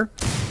this fine bear.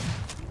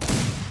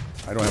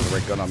 I don't have the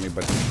right gun on me,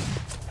 but...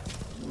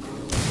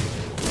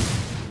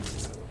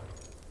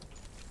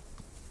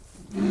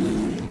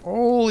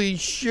 Holy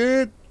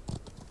shit!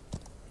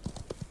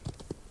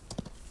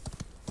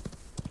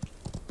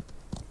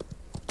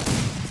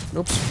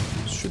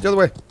 Oops. Shoot the other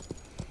way.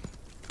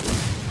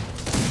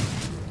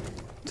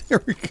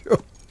 There we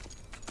go.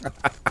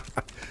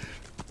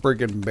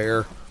 Friggin'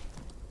 bear.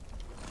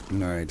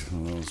 Alright,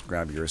 let's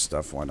grab your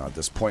stuff. Why not at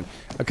this point?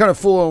 I'm kind of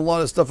full on a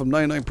lot of stuff. I'm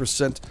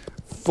 99%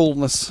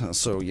 fullness.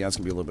 So, yeah, it's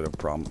going to be a little bit of a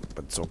problem,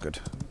 but it's all good.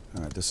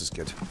 Alright, this is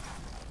good.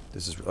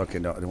 This is... Okay,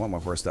 no, I don't want my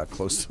horse that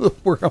close to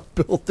where I'm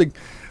building.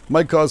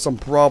 Might cause some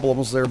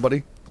problems there,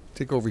 buddy.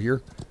 Take over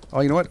here. Oh,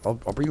 you know what? I'll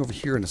bring you over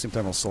here, and at the same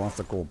time, I'll sell off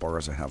the gold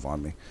bars I have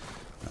on me.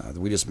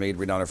 We just made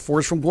Renowned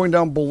Force from going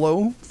down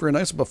below. Very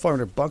nice, about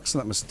 $500, I'm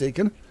not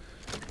mistaken.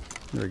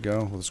 There we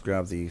go. Let's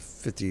grab the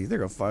 50. There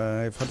we go,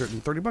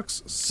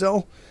 $530.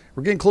 Sell.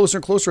 We're getting closer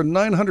and closer.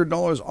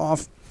 $900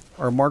 off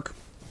our mark.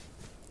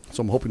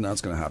 So I'm hoping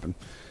that's going to happen.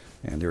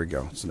 And there we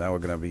go. So now we're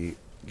going to be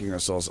getting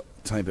ourselves a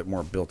tiny bit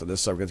more built to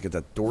this side. We're going to get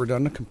that door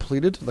done,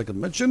 completed, like I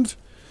mentioned.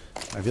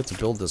 I've yet to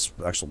build this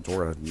actual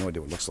door. I have no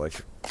idea what it looks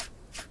like.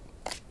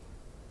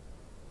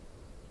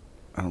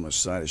 I don't know which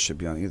side it should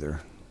be on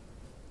either.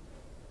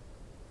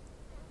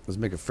 Does it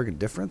make a friggin'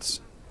 difference?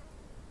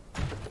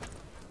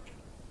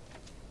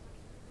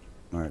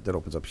 Alright, that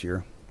opens up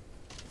here.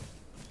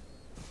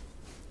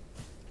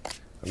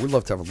 I would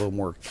love to have a little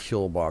more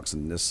kill box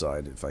on this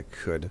side if I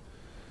could.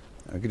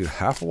 I could do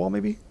half a wall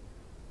maybe?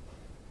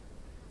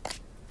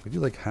 Could do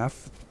like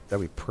half?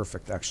 That'd be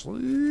perfect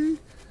actually.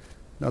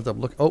 Now that I'm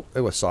looking. Oh,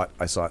 I saw it.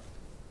 I saw it.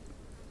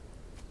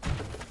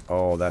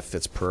 Oh, that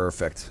fits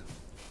perfect.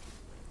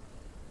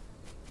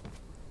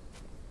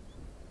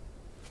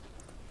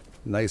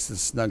 Nice and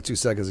snug 2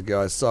 seconds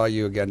ago. I saw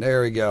you again.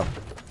 There we go.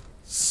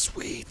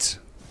 Sweet.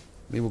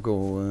 Maybe we'll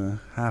go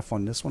half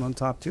on this one on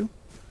top too.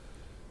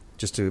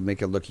 Just to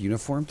make it look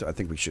uniformed. I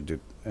think we should do...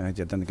 yeah,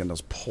 then again,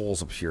 those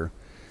poles up here.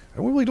 I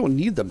really don't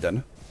need them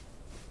then.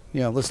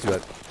 Yeah, let's do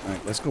that.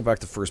 Alright, let's go back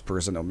to first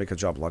person. It'll make our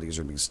job a lot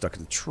easier than being stuck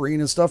in the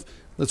train and stuff.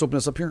 Let's open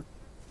this up here.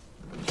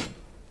 Get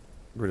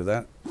rid of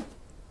that.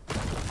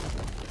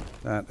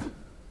 That.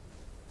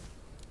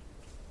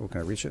 Oh,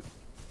 can I reach it?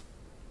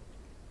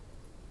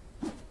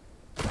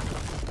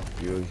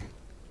 You,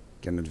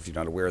 again, if you're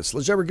not aware,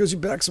 Sledgehammer gives you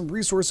back some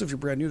resources if you're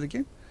brand new to the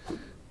game.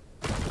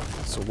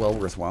 So well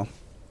worthwhile.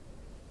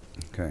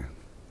 Okay.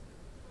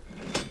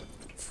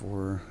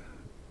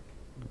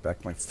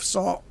 Back my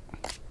saw.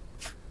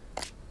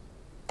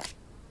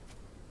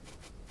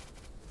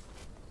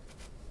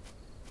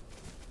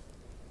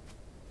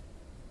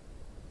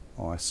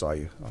 Oh, I saw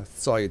you. I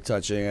saw you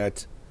touching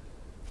it.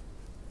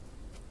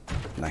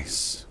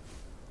 Nice.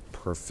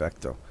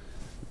 Perfecto.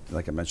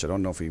 Like I mentioned, I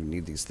don't know if we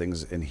need these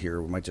things in here.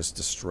 We might just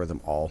destroy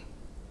them all.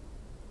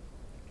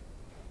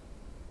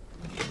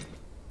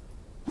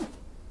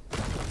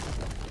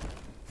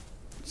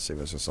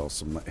 Save us ourselves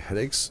some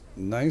headaches.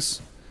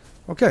 Nice.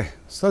 Okay,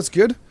 so that's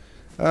good.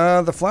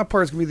 The flat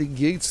part is going to be the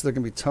gates. They're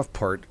going to be tough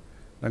part.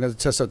 I'm going to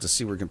test out to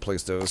see where we can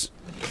place those.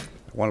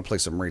 I want to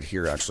place them right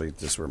here, actually.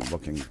 This is where I'm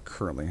looking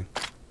currently.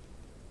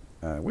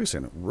 Wait a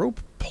second. Rope,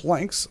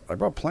 planks. I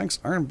brought planks,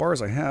 iron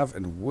bars I have,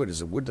 and wood.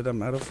 Is it wood that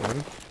I'm out of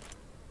already?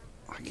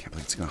 I can't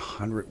believe it's going to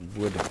 100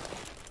 wood.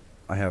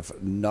 I have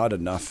not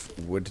enough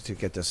wood to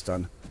get this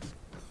done.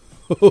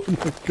 Oh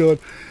my god.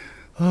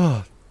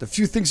 Ah, the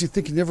few things you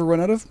think you never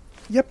run out of?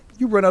 Yep,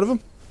 you run out of them.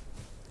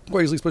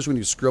 Quite easily, especially when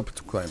you screw up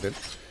quite a bit.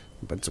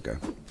 But it's okay.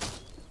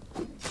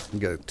 We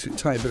got a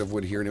tiny bit of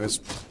wood here anyways.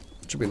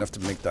 Should be enough to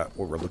make that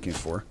what we're looking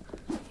for.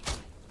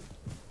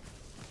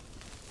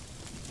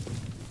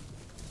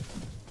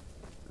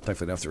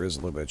 Thankfully enough, there is a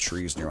little bit of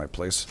trees near my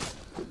place.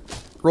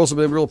 We're also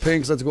been real pain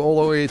because I have to go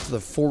all the way to the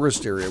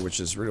forest area, which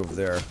is right over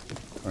there,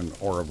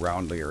 or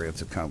around the area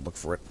to kind of look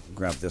for it.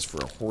 Grab this for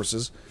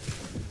horses.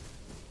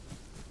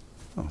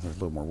 Oh, there's a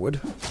little more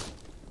wood.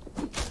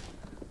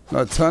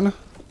 Not a ton.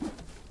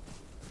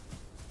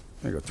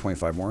 There you go,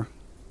 25 more.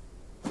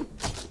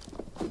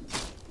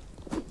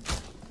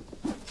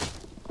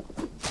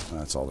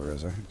 That's all there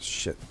is, eh?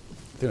 Shit. I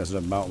think there's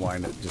a mountain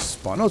lion that just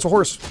spawned. No, it's a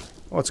horse.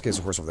 Oh, it's okay, it's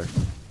a horse over there.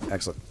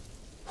 Excellent.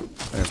 And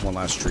there's one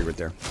last tree right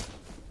there.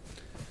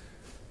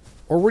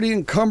 Already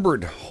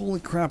encumbered. Holy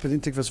crap, it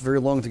didn't take us very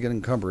long to get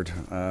encumbered.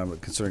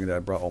 Considering that I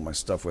brought all my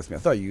stuff with me. I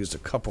thought you used a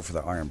couple for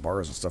the iron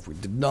bars and stuff. We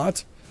did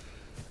not.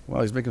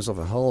 Well, he's making himself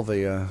a hell of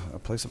a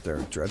place up there,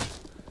 Dread.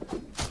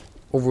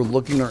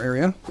 Overlooking our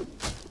area.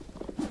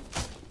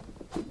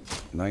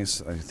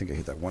 Nice. I think I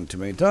hit that one too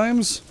many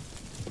times.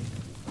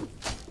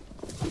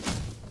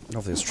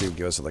 Hopefully this tree will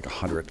give us like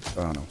 100.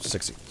 Oh no,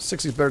 60.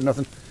 60 is better than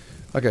nothing.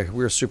 Okay,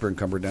 we're super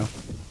encumbered now.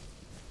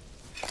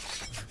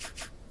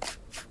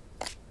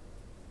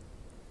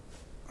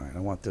 Alright, I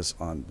want this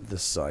on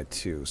this side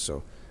too,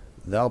 so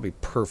that'll be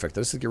perfect.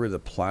 Let's just get rid of the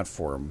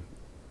platform.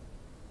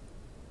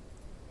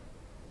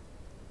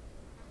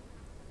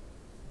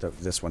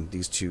 This one,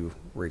 these two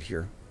right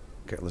here.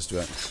 Okay, let's do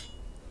that.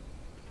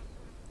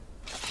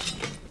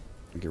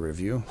 Get rid of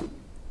you.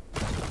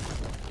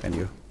 And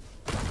you.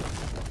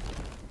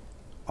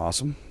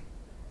 Awesome.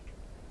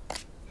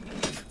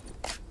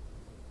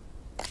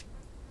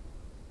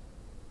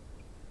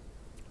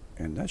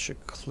 And that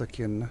should click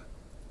in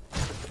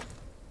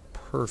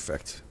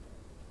perfect.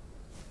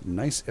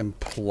 Nice and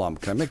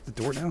plump. Can I make the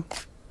door now?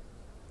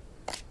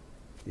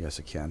 Yes,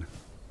 I can.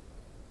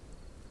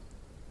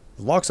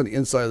 The lock's on the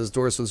inside of this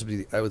door, so this will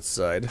be the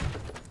outside.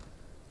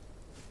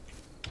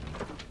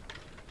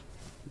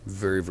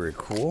 Very, very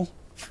cool.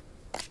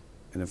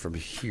 And then from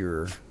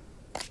here...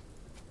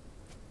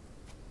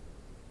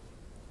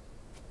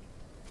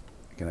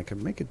 Again, I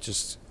can make it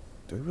just...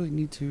 Do I really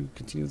need to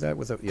continue that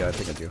without... Yeah, I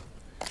think I do.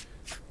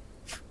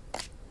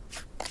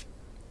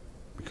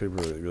 We could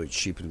really, really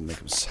cheapen and make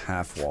them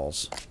half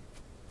walls.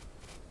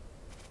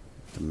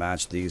 To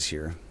match these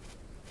here.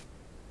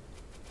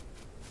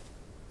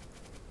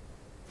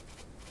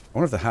 I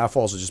wonder if the half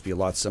walls would just be a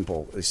lot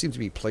simple. They seem to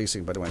be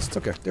placing, by the way. It's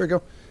okay. There we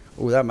go.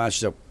 Oh, that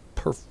matches up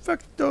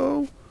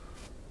perfecto.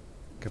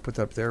 Can I put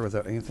that up there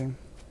without anything?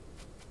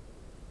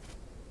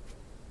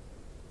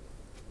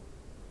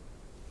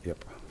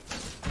 Yep.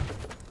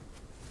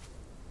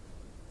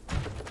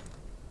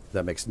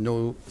 That makes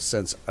no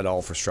sense at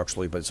all for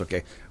structurally, but it's okay.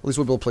 At least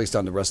we'll be able to place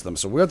down the rest of them.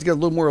 So we have to get a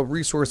little more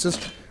resources.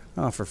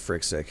 Oh, for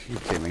frick's sake. You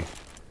kidding me?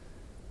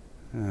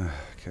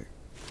 Okay.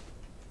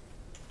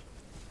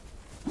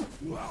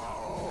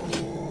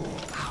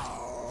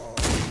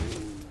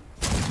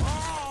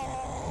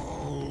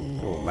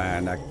 Oh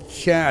man, that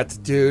cat,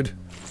 dude.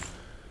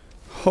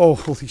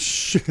 Holy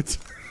shit.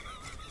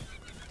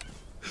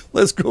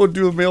 Let's go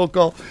do a mail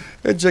call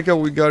and check out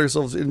what we got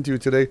ourselves into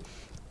today.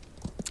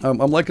 I'm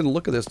liking the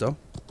look of this though.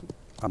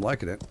 I'm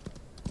liking it.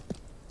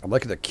 I'm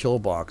liking the kill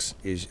box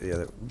is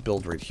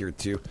build right here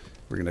too.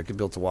 We're gonna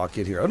build to walk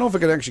in here. I don't know if I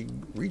can actually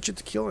reach it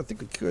to kill. I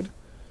think I could.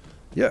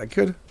 Yeah, I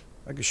could.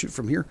 I could shoot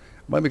from here.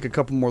 Might make a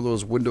couple more of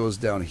those windows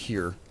down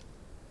here.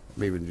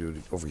 Maybe do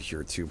it over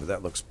here too, but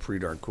that looks pretty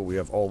darn cool. We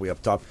have all the way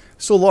up top.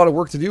 Still a lot of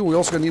work to do. We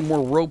also gonna need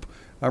more rope.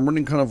 I'm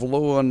running kind of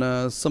low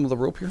on some of the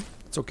rope here.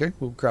 It's okay.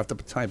 We'll craft up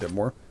a tiny bit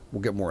more.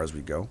 We'll get more as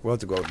we go. We'll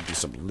have to go out and do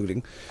some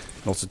looting.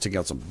 And also take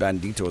out some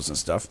banditos and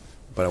stuff.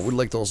 But I would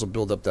like to also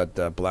build up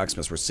that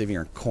blacksmith. We're saving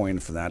our coin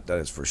for that. That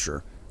is for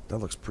sure. That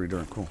looks pretty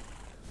darn cool.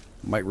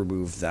 Might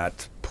remove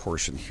that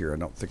portion here. I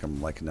don't think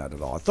I'm liking that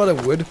at all. I thought I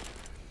would.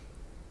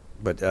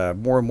 But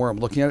more and more I'm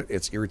looking at it,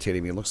 it's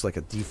irritating me. It looks like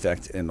a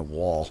defect in the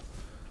wall.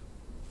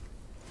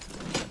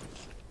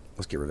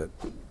 Let's get rid of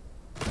it.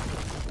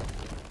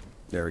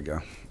 There we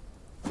go.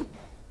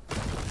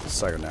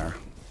 Sayonara.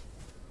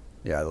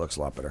 Yeah, that looks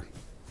a lot better.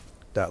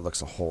 That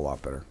looks a whole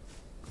lot better.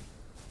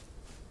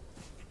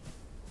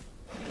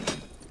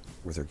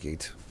 with our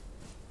gate.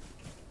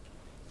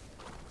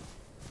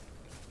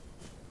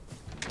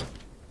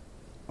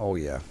 Oh,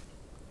 yeah.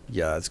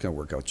 Yeah, it's going to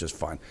work out just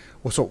fine.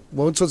 Well, so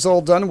once it's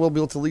all done, we'll be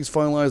able to at least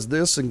finalize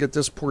this and get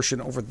this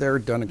portion over there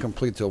done and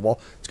complete to a wall.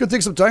 It's going to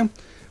take some time,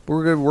 but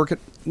we're going to work it.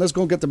 Let's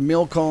go and get the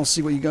mail call,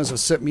 see what you guys have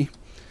sent me.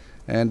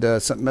 And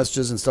sent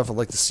messages and stuff. I'd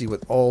like to see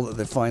what all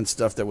the fine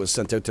stuff that was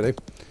sent out today.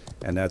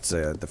 And that's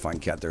the fine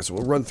cat there. So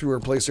we'll run through our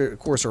place here. Of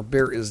course, our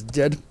bear is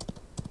dead.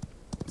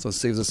 So it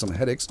saves us some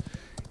headaches.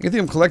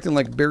 Anything I'm collecting,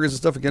 like berries and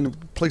stuff, again,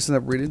 placing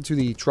that right into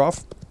the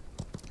trough.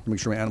 Make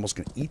sure my animals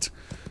can eat.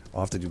 I'll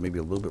have to do maybe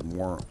a little bit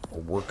more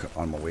work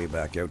on my way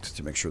back out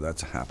to make sure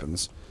that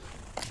happens.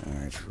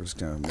 Alright, we're just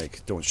going to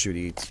make, don't shoot,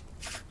 eat.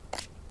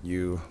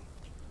 You.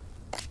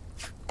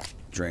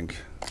 Drink.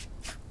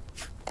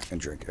 And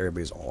drink.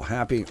 Everybody's all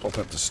happy.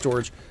 Open up the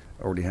storage.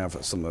 I already have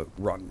some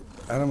rotten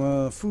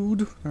anima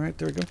food. Alright,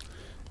 there we go.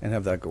 And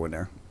have that go in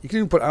there. You can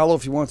even put aloe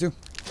if you want to.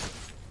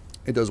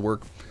 It does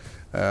work.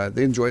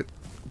 They enjoy it.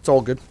 It's all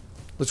good.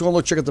 Let's go and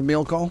look, check out the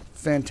mail call.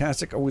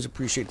 Fantastic. Always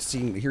appreciate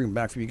hearing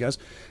back from you guys.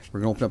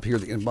 We're going to open up here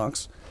the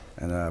inbox.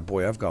 And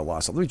boy, I've got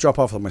lots. Let me drop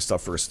off all my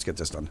stuff first to get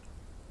this done.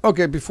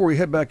 Okay, before we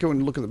head back out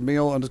and look at the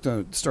mail, I'm just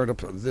going to start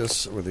up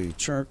this with the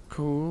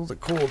charcoal, the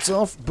coal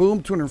itself.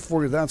 Boom,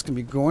 240, that's going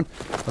to be going.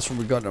 That's what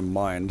we got in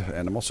mind.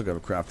 And I'm also going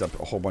to craft up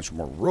a whole bunch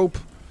more rope.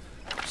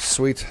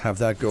 Sweet, have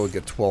that go and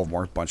get 12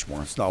 more, bunch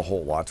more. It's not a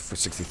whole lot for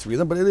 63 of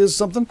them, but it is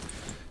something.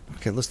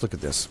 Okay, let's look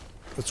at this.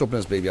 Let's open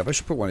this baby up. I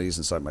should put one of these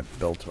inside my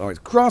belt. All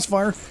right,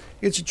 crossfire,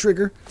 itchy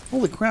trigger.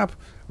 Holy crap.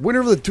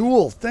 Winner of the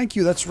duel. Thank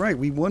you. That's right.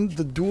 We won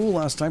the duel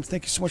last time.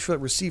 Thank you so much for that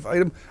receive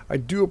item. I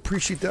do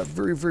appreciate that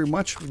very, very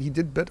much. He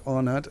did bet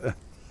on that.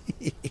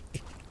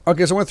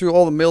 Okay, so I went through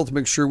all the mail to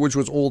make sure which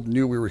was old and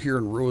new. We were here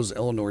in Rose,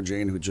 Eleanor,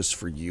 Jane, who just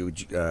for you.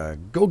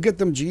 Go get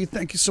them, G.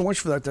 Thank you so much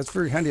for that. That's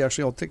very handy.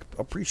 Actually,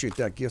 appreciate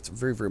that gift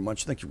very, very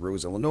much. Thank you,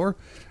 Rose, Eleanor.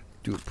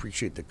 Do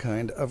appreciate the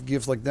kind of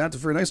gifts like that. It's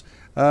very nice.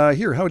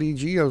 Here, howdy,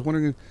 G. I was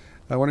wondering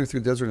through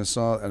the desert and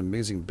saw an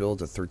amazing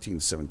build at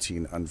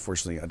 1317.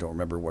 Unfortunately, I don't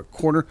remember what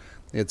corner.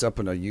 It's up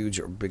in a huge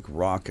big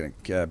rock and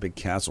a big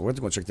castle. We'll have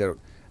to go check that out.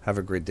 Have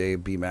a great day,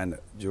 B-Man,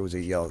 Jose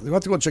Yell. We'll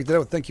have to go and check that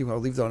out. Thank you. I'll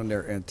leave that on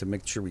there and to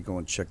make sure we go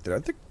and check that out. I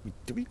think,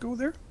 did we go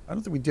there? I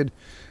don't think we did.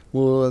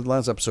 Well,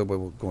 last episode, but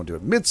we'll go and do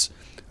it. Mitz,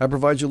 I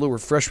provide you a little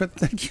refreshment.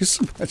 Thank you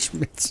so much,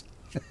 Mitz.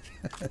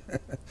 I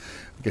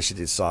guess you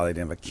did saw they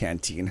didn't have a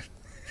canteen.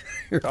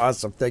 You're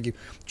awesome. Thank you.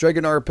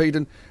 Dragon R.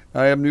 Payton.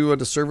 I am new at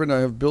the server and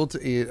I have built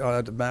a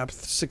map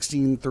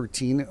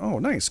 1613. Oh,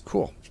 nice.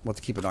 Cool. We'll have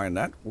to keep an eye on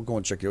that. We'll go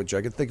and check you out,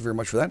 Dragon. Thank you very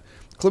much for that.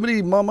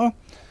 Calamity Mama.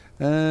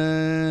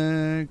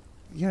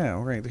 Yeah,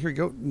 all right. Here you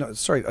go. No,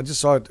 sorry, I just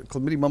saw it.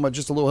 Calamity Mama,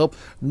 just a little help.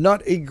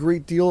 Not a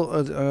great deal,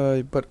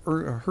 but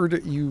heard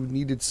that you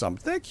needed some.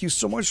 Thank you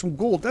so much from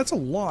gold. That's a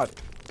lot.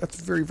 That's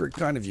very, very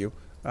kind of you.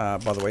 By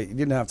the way, you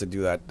didn't have to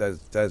do that. That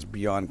is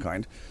beyond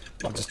kind.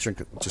 I'll just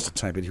drink just a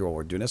tiny bit here while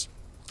we're doing this.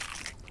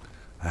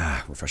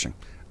 Refreshing.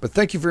 But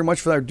thank you very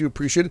much for that. I do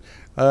appreciate it.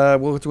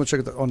 We'll have to go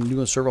check it on the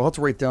new server. I'll have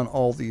to write down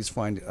all these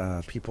fine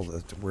people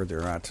where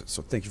they're at.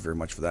 So thank you very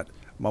much for that.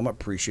 Mama,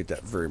 appreciate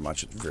that very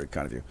much. It's very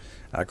kind of you.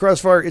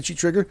 Crossfire, Itchy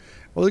Trigger.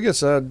 Well, I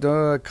guess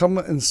come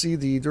and see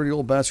the Dirty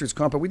Old Bastards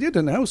compound. We did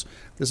in the house.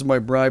 This is my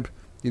bribe.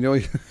 You know,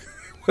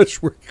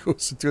 which where it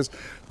goes into us.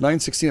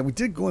 916. We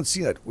did go and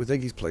see that with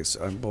Eggy's place.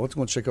 We'll have to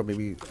go and check out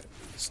maybe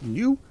it's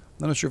new.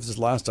 I'm not sure if this is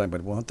last time,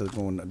 but we'll have to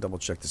go and double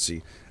check to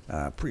see.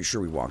 Pretty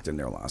sure we walked in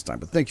there last time.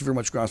 But thank you very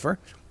much, Crossfire.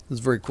 This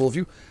is very cool of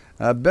you.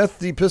 Beth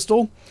the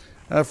Pistol.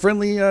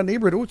 Friendly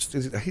neighborhood. Oh,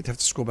 I hate to have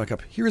to scroll back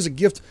up. Here is a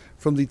gift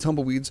from the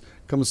Tumbleweeds.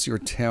 Come and see our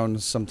town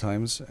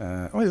sometimes.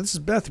 Oh, yeah, this is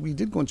Beth. We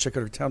did go and check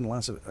out our town in the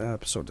last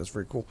episode. That's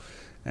very cool.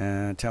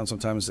 Town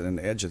sometimes and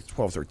Edge at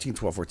 1213,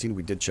 1214.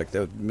 We did check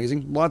that out.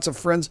 Amazing. Lots of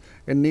friends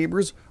and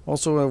neighbors.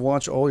 Also,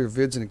 watch all your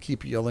vids and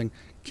keep yelling.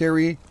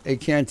 Carry a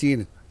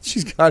canteen.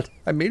 She's got,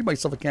 I made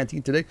myself a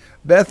canteen today.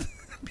 Beth,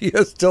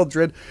 P.S. Tell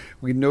Dread,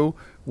 we know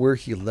where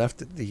he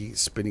left the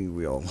spinning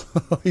wheel.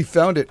 He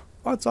found it.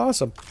 Oh, that's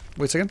awesome.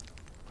 Wait a second.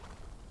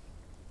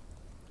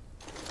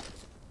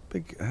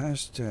 Big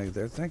hashtag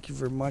there. Thank you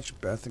very much,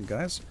 Beth and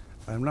guys.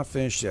 I'm not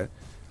finished yet.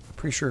 I'm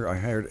pretty sure I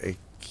hired a...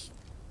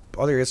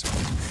 Oh, there he is.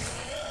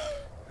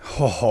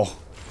 Oh,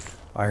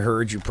 I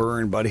heard you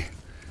purring, buddy.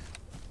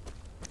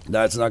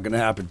 That's not going to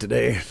happen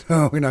today.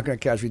 No, we're not going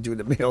to catch me doing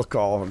the mail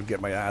call and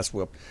get my ass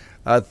whooped.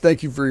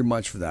 Thank you very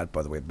much for that,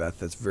 by the way, Beth.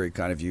 That's very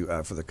kind of you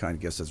for the kind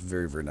gifts. That's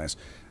very, very nice.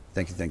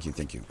 Thank you, thank you,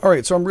 thank you. All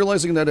right, so I'm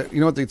realizing that, you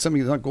know what, they sent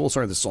me not gold,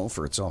 sorry, the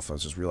sulfur itself. I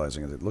was just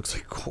realizing it looks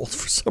like gold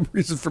for some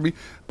reason for me,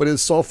 but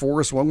it's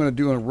sulfur. So what I'm going to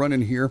do, I'm going to run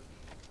in here.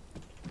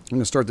 I'm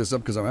going to start this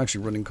up because I'm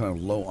actually running kind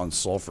of low on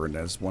sulfur, and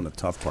that's one of the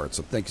tough parts.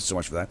 So thank you so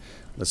much for that.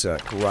 Let's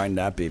grind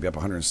that baby up,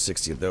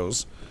 160 of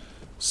those.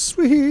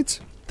 Sweet.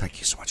 Thank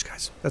you so much,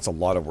 guys. That's a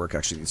lot of work,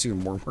 actually. It's even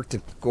more work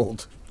than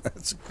gold.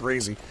 That's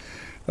crazy.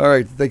 All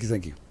right, thank you,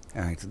 thank you.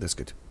 All right, that's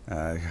good.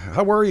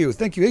 How are you?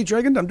 Thank you. Hey,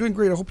 Dragon, I'm doing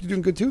great. I hope you're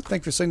doing good, too.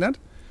 Thank you for saying that.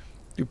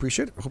 Do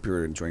appreciate it. I hope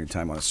you're enjoying your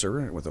time on a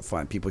server with the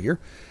fine people here.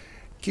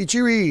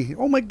 Kichiri.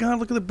 Oh, my God,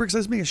 look at the bricks.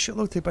 That's me a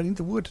shitload tape. I need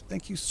the wood.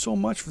 Thank you so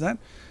much for that.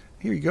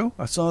 Here you go.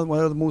 I saw one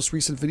of the most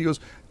recent videos.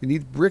 You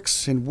need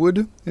bricks and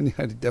wood, and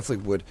I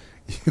definitely would.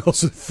 You're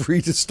also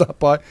free to stop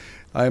by.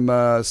 I'm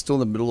still in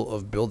the middle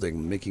of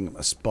building, making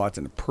a spot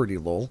in a pretty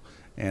lull,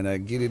 and I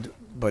gated.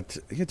 But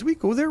yeah, did we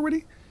go there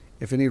already?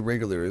 If any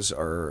regulars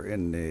are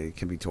in,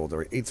 can be told.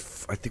 Or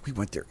 8. I think we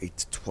went there 8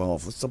 to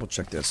 12. Let's double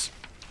check this.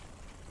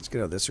 Let's get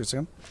out of this here,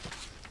 Sam.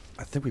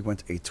 I think we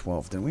went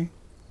 8-12, didn't we?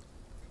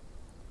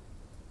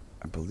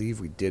 I believe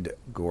we did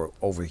go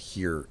over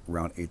here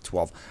around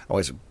 8-12.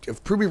 Always,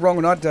 if prove me wrong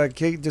or not,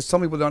 Kate, just tell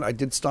me whether or not I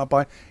did stop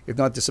by. If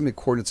not, just send me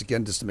coordinates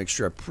again just to make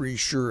sure. I'm pretty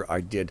sure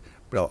I did.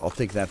 But I'll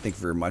take that. Thank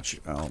you very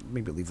much. I'll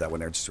maybe leave that one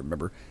there just to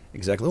remember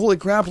exactly. Holy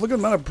crap, look at the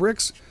amount of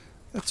bricks.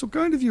 That's so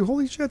kind of you.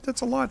 Holy shit,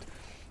 that's a lot.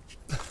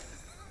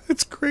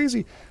 It's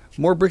crazy.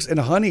 More bricks and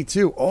honey,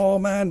 too. Oh,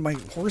 man, my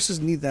horses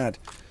need that.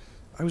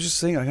 I was just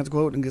saying I have to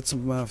go out and get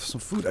some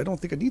food. I don't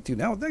think I need to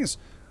now. Thanks.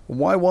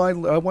 Why,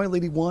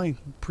 lady, why?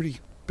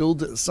 Pretty.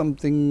 Build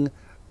something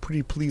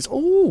pretty, please.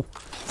 Oh,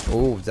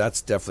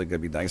 that's definitely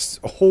going to be nice.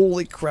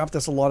 Holy crap,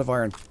 that's a lot of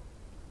iron.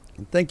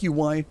 Thank you,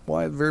 Y.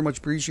 I very much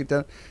appreciate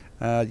that.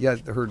 Yeah,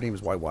 her name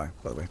is YY,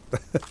 by the way.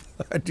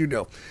 I do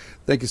know.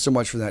 Thank you so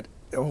much for that.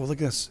 Oh,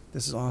 look at this.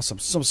 This is awesome.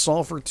 Some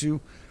sulfur,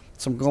 too.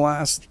 Some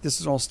glass. This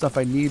is all stuff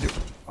I need.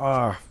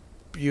 Ah,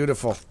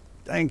 beautiful.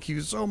 Thank you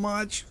so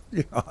much.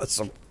 You're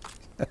awesome.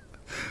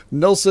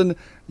 Nelson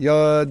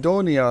Yoda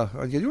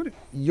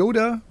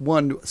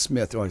 1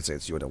 Smith. Oh, I say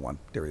it's Yoda 1.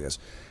 There he is.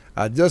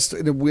 Just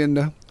in the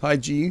wind. Hi,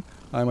 G.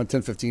 I'm on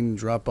 10:15.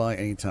 Drop by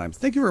anytime.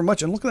 Thank you very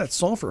much. And look at that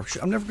sulfur.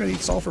 I'm never going to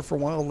eat sulfur for a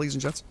while, ladies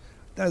and gents.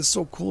 That is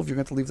so cool if you're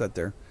going to leave that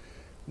there.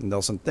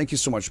 Nelson, thank you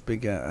so much.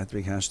 Big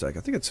hashtag. I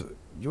think it's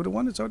Yoda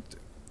 1. It's out.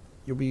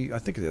 You'll be. I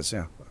think it is.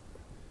 Yeah.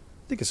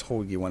 I think it's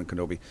Hoagie 1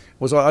 Kenobi.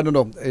 Was I don't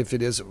know if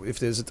it is. If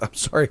it is, I'm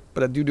sorry,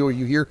 but I do know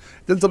you here.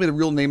 It doesn't tell me the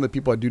real name of the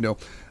people I do know.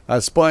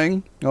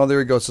 Spying. Oh, there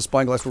you go. So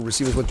spying glass will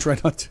receivers. But try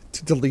not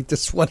to delete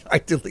this one. I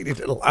deleted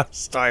it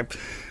last time.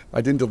 I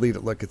didn't delete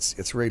it. Look,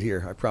 it's right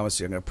here. I promise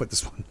you. I'm going to put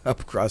this one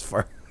up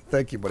crossfire.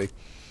 Thank you, buddy.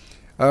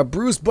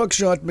 Bruce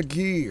Buckshot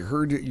McGee.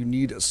 Heard you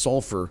need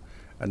sulfur.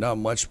 Not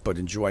much, but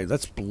enjoy.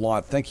 That's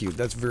blot. Thank you.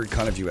 That's very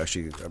kind of you,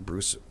 actually,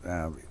 Bruce.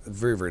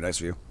 Very, very nice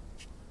of you.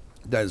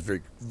 That is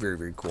very, very,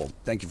 very cool.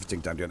 Thank you for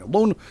taking time to do it.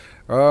 Lone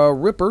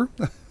Ripper.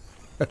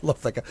 I love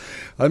that guy.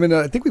 I mean,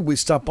 I think we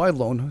stopped by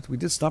Lone. We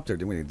did stop there,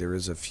 didn't we? There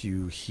is a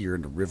few here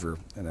in the river.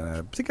 And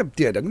I think I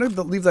did. I'm going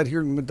to leave that here.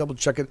 I'm going to double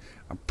check it.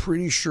 I'm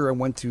pretty sure I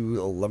went to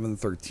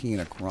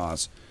 1113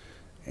 across.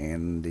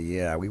 And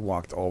yeah, we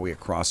walked all the way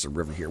across the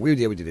river here. We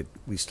did it.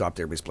 We stopped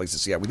at everybody's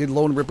places. Yeah, we did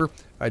Lone Ripper.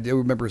 I do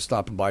remember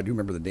stopping by. I do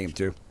remember the name,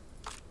 too.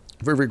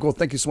 Very, very cool.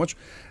 Thank you so much.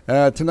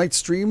 Tonight's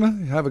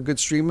stream. Have a good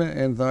stream.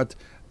 And thought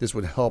this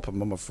would help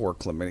Mama 4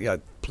 Clement. Yeah,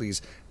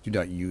 please do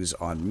not use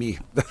on me.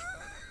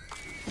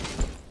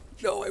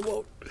 No, I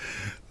won't.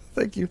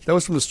 Thank you. That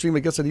was from the stream. I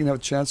guess I didn't have a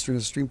chance during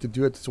the stream to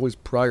do it. It's always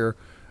prior.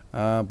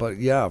 But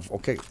yeah,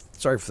 okay.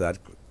 Sorry for that.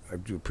 I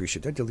do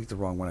appreciate it. Did I delete the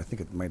wrong one? I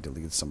think it might have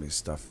deleted somebody's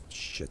stuff.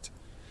 Shit.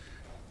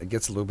 It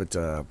gets a little bit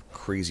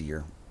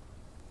crazier.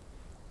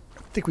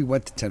 I think we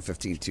went to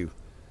 10:15 too.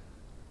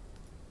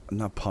 I'm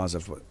not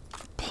positive,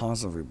 but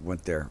positive we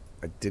went there.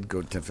 I did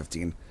go to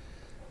 10:15.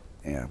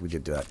 Yeah, we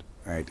did do that.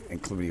 All right,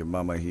 including your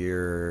mama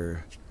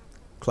here.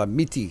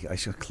 Chlamyti. I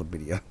should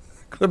chlamydia.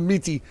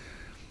 Chlamyti.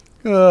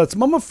 It's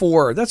Mama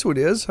 4. That's who it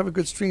is. Have a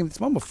good stream. It's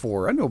Mama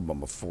 4. I know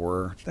Mama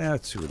 4.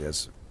 That's who it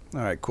is.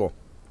 All right, cool.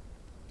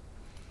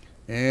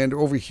 And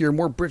over here,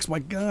 more bricks. My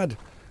God.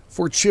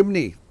 For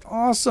chimney.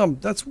 Awesome.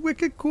 That's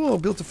wicked cool.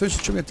 Built a fish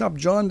chimney on top.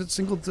 John,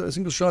 single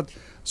shot.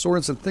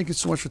 Sorensen, thank you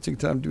so much for taking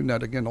time doing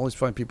that. Again, always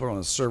find people on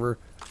the server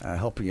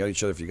helping out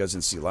each other. If you guys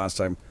didn't see last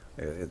time,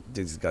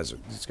 these guys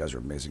are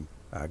amazing.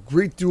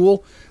 Great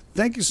duel.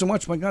 Thank you so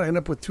much. My God, I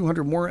ended up with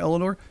 200 more.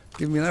 Eleanor,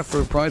 give me that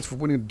for a prize for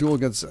winning a duel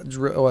against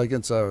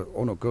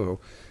Onogoho.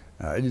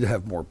 I did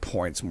have more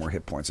points, more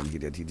hit points than he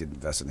did. He did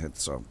invest in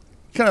hits, so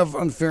kind of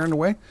unfair in a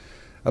way.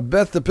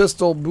 Beth the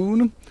Pistol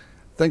Boone,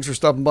 thanks for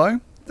stopping by.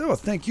 Oh,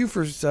 thank you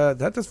for that.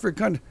 That's very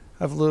kind.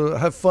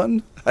 Have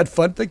fun. Had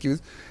fun. Thank you.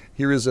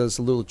 Here is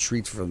a little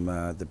treat from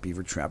the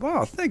Beaver Trap.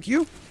 Oh, thank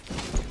you.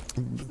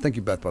 Thank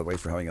you, Beth, by the way,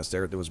 for having us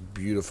there. It was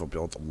beautiful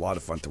build. A lot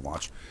of fun to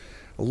watch.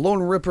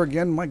 Lone Ripper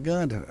again. My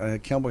God.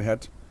 Cowboy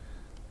hat.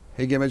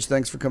 Hey, GameEdged,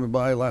 thanks for coming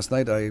by. Last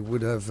night I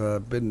would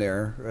have been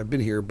there. I've been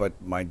here, but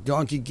my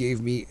donkey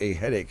gave me a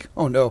headache.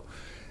 Oh, no.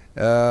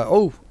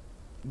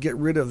 Get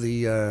rid of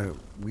the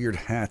weird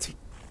hat.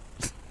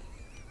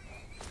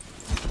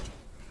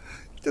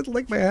 Didn't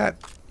like my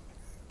hat.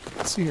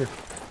 Let's see here.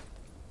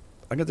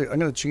 I'm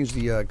gonna change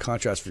the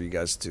contrast for you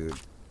guys to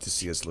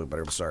see us a little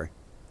better. I'm sorry.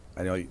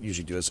 I know I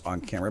usually do this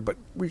on camera, but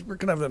we're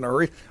gonna have it in a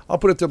hurry. I'll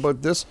put it to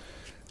about this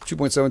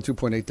 2.7,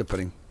 2.8,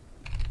 depending,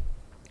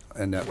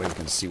 and that way we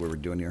can see what we're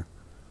doing here.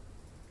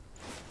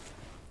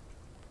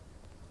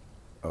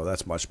 Oh,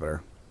 that's much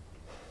better.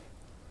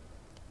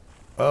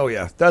 Oh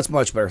yeah, that's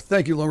much better.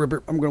 Thank you, Lone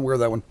Ripper. I'm gonna wear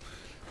that one.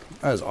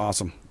 That is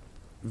awesome.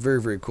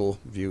 Very, very cool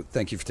view.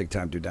 Thank you for taking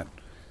time to do that.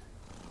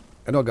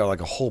 I know I got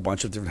like a whole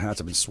bunch of different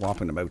hats. I've been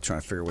swapping them out,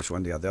 trying to figure which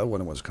one. Yeah, the other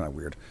one was kind of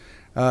weird.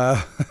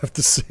 I have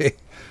to say,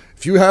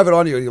 if you have it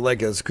on you and you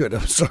like it, it's good.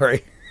 I'm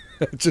sorry.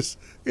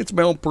 It's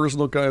my own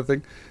personal kind of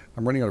thing.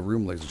 I'm running out of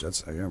room, ladies and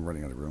gents. I am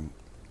running out of room.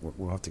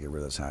 We'll have to get rid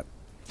of this hat.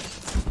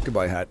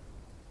 Goodbye, hat.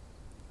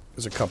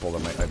 There's a couple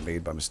that I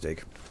made by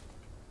mistake.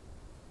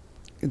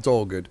 It's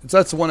all good.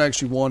 That's the one I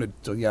actually wanted.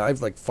 So yeah, I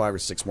have like 5 or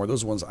 6 more.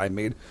 Those are the ones I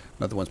made,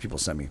 not the ones people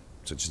sent me.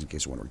 So just in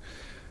case you're wondering.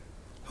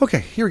 Okay,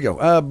 here we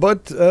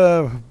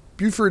go.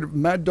 Buford,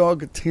 Mad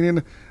Dog,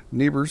 Tannen,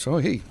 Neighbors. Oh,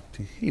 hey,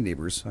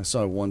 Neighbors. I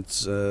saw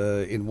once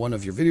in one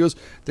of your videos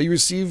that you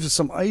received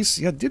some ice.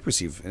 Yeah, I did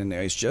receive in the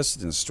ice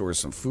chest and store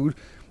some food.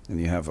 And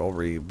you have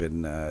already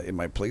been in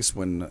my place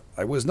when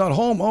I was not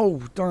home.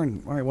 Oh,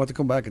 darn. All right, we'll have to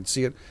come back and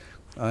see it.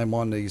 I'm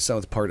on the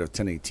south part of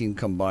 1018.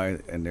 Come by,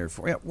 and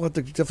therefore, yeah, we'll have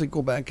to definitely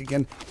go back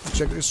again and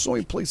check. There's so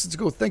many places to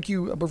go. Thank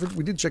you, Buford.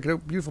 We did check it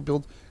out. Beautiful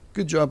build.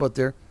 Good job out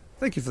there.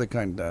 Thank you for the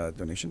kind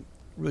donation.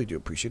 Really do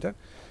appreciate that.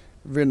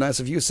 Very nice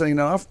of you setting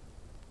that off.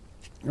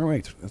 All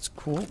right, that's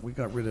cool. We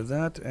got rid of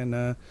that, and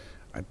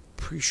I'm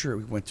pretty sure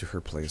we went to her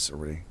place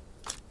already.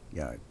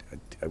 Yeah,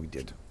 we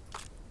did.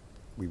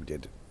 We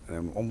did. And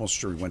I'm almost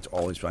sure we went to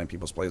all these fine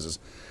people's places.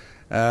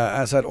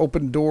 As had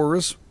open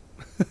doors.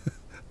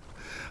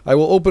 I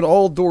will open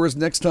all doors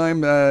next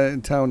time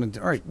in town. And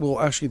all right,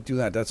 we'll actually do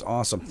that. That's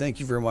awesome.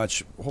 Thank you very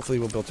much. Hopefully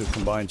we'll be able to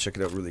combine, check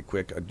it out really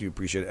quick. I do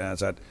appreciate it.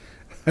 As that,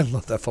 I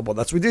love that football.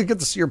 We did get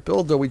to see her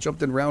build, though. We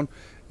jumped in around,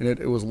 and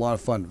it was a lot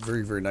of fun.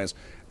 Very, very nice.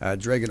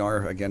 Dragon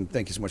R, again,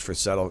 thank you so much for a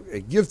saddle. A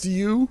gift to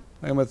you.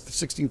 I am at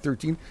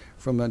 1613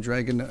 from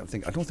Dragon. I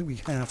don't think we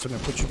have, so I'm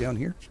going to put you down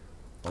here.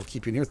 I'll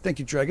keep you in here. Thank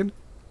you, Dragon.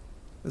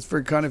 That's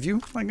very kind of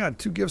you. My God,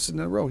 2 gifts in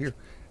a row here.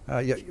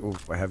 Yeah, oh,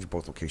 I have you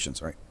both locations.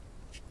 All right.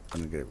 I'm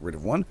going to get rid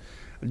of one.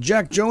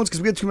 Jack Jones, because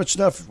we had too much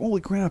stuff.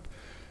 Holy crap.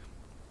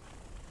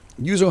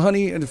 Use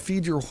honey and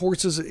feed your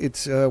horses.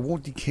 It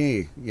won't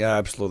decay. Yeah,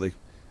 absolutely.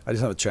 I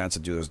just have a chance to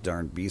do those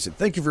darn beasts. And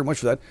thank you very much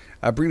for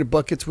that. Bring the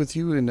buckets with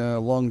you in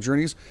long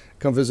journeys.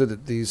 Come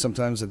visit these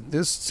sometimes at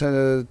this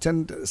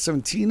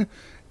 1017.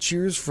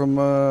 Cheers from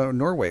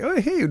Norway. Oh,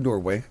 hey,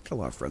 Norway. Got a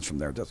lot of friends from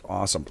there. That's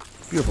awesome.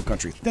 Beautiful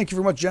country. Thank you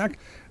very much, Jack.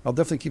 I'll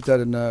definitely keep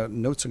that in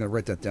notes. I'm going to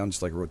write that down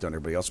just like I wrote down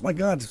everybody else. My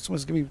God,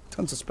 someone's giving me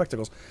tons of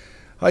spectacles.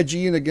 Hi,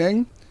 G and the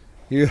gang.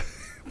 Yeah,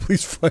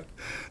 please find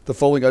the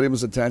following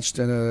items attached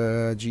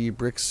and G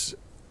bricks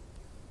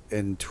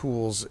and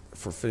tools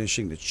for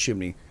finishing the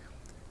chimney.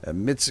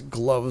 Mitts,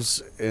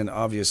 gloves, and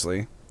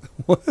obviously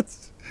what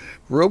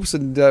ropes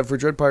and for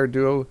Dreadpire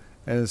Duo,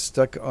 and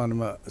stuck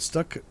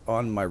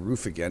on my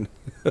roof again.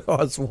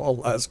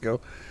 Oswald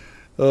Lasco.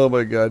 Oh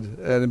my God!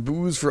 And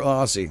booze for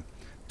Aussie,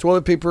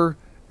 toilet paper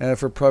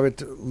for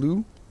Private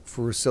Lou,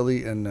 for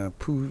Silly and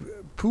Pooh.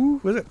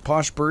 Was it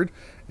Posh Bird?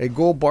 A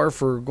gold bar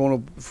for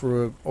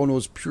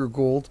Ono's Pure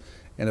Gold,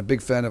 and a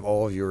big fan of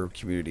all of your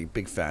community.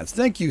 Big fans.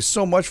 Thank you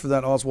so much for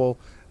that, Oswald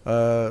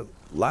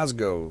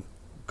Lasgo.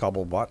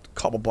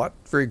 Cobblebot.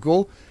 Very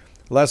cool.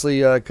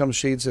 Lastly, comes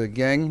Shades of the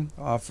gang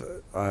off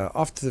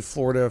to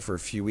Florida for a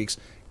few weeks.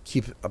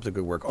 Keep up the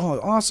good work. Oh,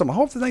 awesome. I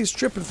hope the nice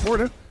trip in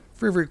Florida.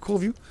 Very, very cool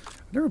of you. I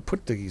never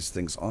put these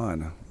things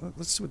on.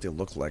 Let's see what they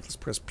look like. Let's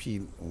press P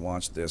and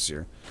watch this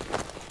here.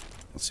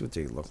 Let's see what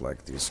they look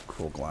like, these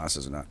cool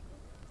glasses or not.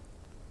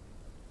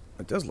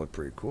 It does look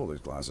pretty cool, these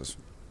glasses.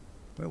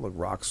 They look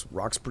rocks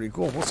pretty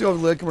cool. We'll see if you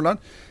like them or not.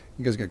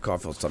 You guys get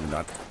coffee, tell me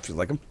not if you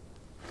like them.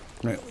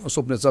 All right, let's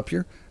open this up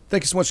here.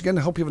 Thank you so much again.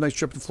 I hope you have a nice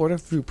trip to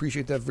Florida. We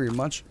appreciate that very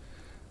much.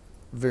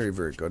 Very,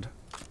 very good.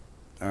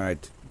 All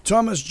right.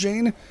 Thomas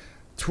Jane.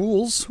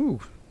 Tools. Ooh,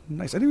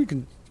 nice. I think we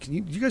can do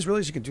you guys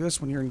realize you can do this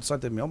when you're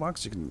inside the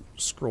mailbox? You can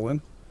scroll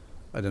in.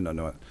 I did not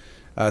know it.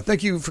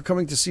 Thank you for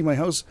coming to see my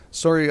house.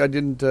 Sorry I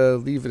didn't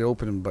leave it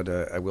open, but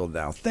I will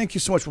now. Thank you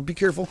so much. Well, be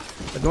careful.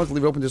 I don't have to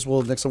leave it open. Just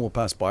next time we'll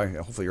pass by.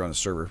 Hopefully you're on the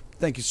server.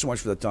 Thank you so much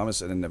for that,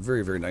 Thomas, and a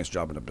very, very nice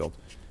job in the build.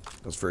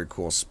 That's very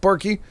cool.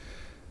 Sparky.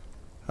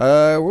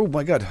 Oh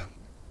my God.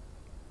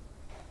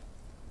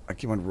 I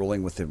keep on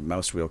rolling with the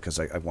mouse wheel because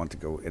I want to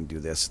go and do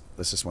this.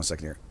 Let's just 1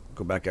 second here.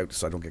 Go back out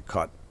so I don't get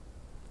caught.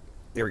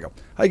 There we go.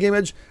 Hi,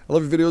 GameEdged. I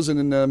love your videos and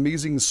an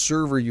amazing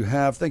server you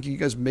have. Thank you. You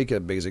guys make it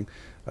amazing.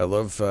 I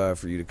love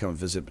for you to come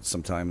visit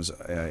sometimes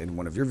in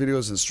one of your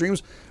videos and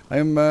streams. I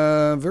am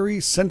very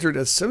centered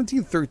at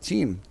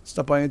 1713.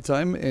 Stop by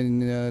anytime,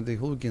 and the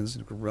hooligans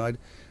can ride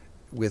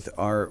with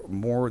our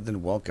more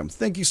than welcome.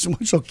 Thank you so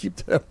much. I'll keep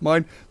that in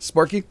mind.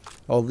 Sparky,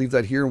 I'll leave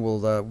that here, and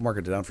we'll mark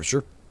it down for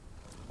sure.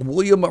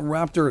 William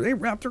Raptor. Hey,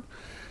 Raptor.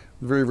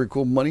 Very, very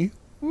cool money.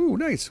 Ooh,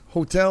 nice.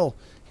 Hotel.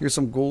 Here's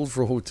some gold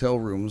for hotel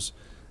rooms.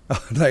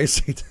 Oh, nice.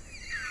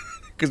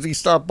 Because he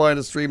stopped by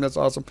the stream. That's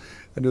awesome.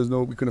 And there's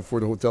we couldn't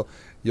afford a hotel.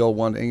 Y'all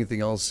want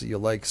anything else you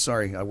like?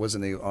 Sorry, I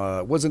wasn't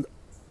on,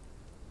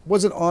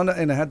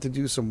 and I had to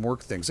do some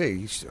work things. Hey,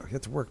 you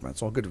have to work, man.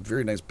 It's all good.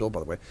 Very nice build,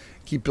 by the way.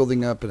 Keep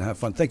building up and have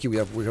fun. Thank you. We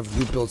have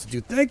new builds to do.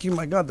 Thank you.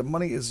 My God, the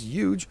money is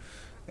huge.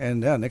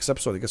 And next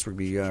episode, I guess we're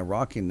gonna be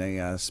rocking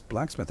a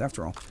blacksmith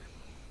after all.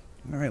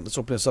 All right, let's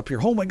open this up here.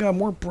 Oh my God,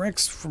 more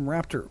bricks from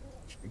Raptor.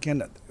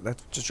 Again,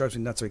 that just drives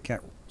me nuts. So I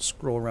can't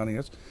scroll around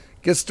here.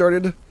 get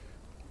started.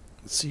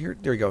 Let's see here.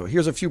 There you go.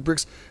 Here's a few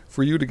bricks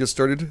for you to get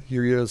started.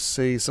 Here you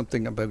say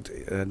something about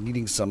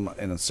needing some.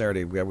 And on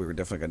Saturday, we were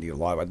definitely going to need a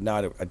lot. But now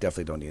I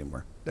definitely don't need any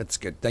more. That's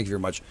good. Thank you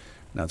very much.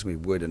 Now it's going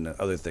to be wood and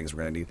other things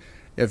we're going to need.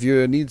 If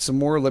you need some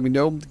more, let me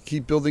know.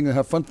 Keep building and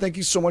have fun. Thank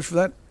you so much for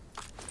that.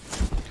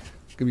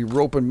 It's going to be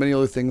rope and many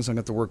other things I'm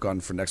going to have to work on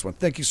for next one.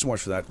 Thank you so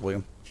much for that,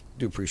 William.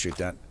 Do appreciate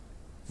that.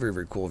 Very,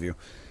 very cool of you.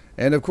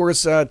 And of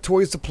course,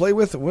 toys to play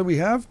with. What do we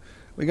have?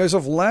 We got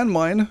ourselves a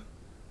landmine.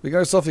 We got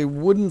ourselves a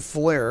wooden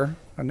flare.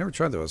 I've never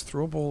tried those.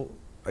 Throwable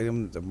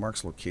item that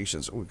marks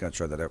locations. Oh, we got to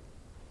try that out.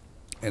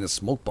 And a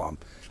smoke bomb.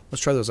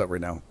 Let's try those out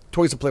right now.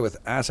 Toys to play with.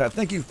 Ass hat.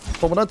 Thank you,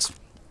 Bubble Nuts.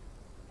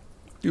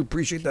 Do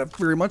appreciate that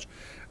very much.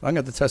 I'm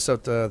going to test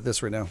out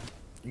this right now.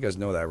 You guys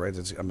know that, right?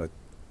 I'm not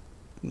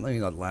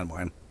landmine.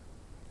 I'm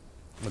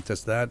going to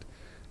test that.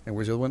 And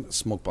where's the other one?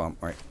 Smoke bomb.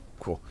 All right,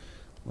 cool.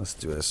 Let's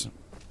do this.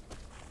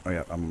 Oh,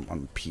 yeah, I'm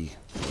on P.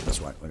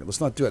 That's right. Okay,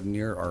 let's not do it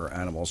near our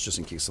animals just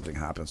in case something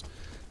happens.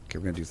 Okay,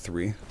 we're going to do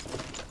 3.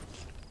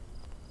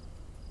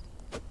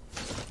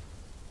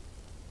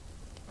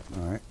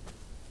 All right.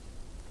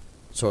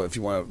 So if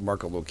you want to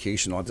mark a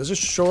location on it, does this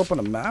show up on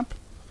a map?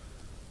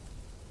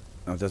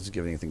 No, it doesn't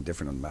give anything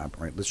different on the map.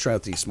 All right, let's try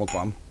out the smoke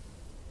bomb.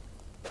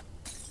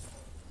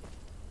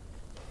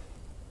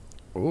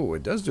 Oh,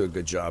 it does do a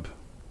good job.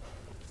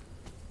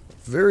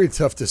 Very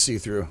tough to see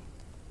through.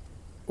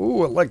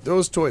 Oh, I like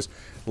those toys.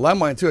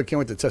 Landmine too, I can't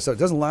wait to test out. It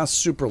doesn't last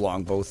super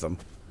long, both of them,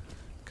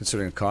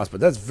 considering the cost,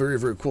 but that's very,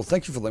 very cool.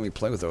 Thank you for letting me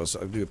play with those.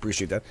 I do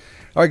appreciate that.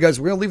 All right, guys,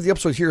 we're going to leave the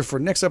episode here. For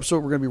next episode,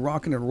 we're going to be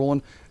rocking and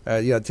rolling.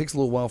 Yeah, it takes a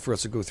little while for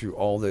us to go through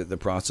all the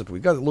process. But we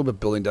got a little bit of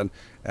building done,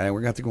 and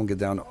we're going to have to go and get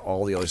down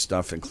all the other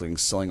stuff, including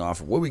selling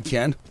off what we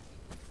can.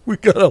 We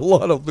got a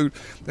lot of loot.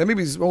 And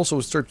maybe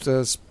also start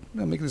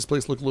making this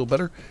place look a little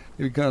better.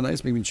 Maybe kind of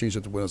nice. Maybe change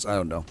up the windows. I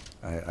don't know.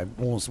 I'm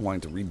almost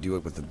wanting to redo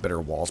it with the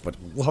better walls, but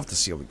we'll have to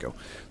see how we go.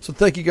 So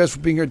thank you guys for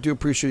being here. I do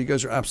appreciate it. You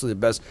guys are absolutely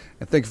the best.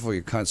 And thank you for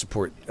your kind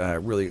support.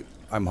 Really,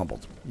 I'm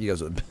humbled. You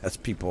guys are the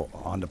best people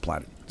on the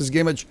planet. This is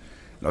GameEdged,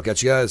 and I'll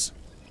catch you guys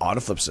on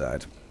the flip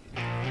side.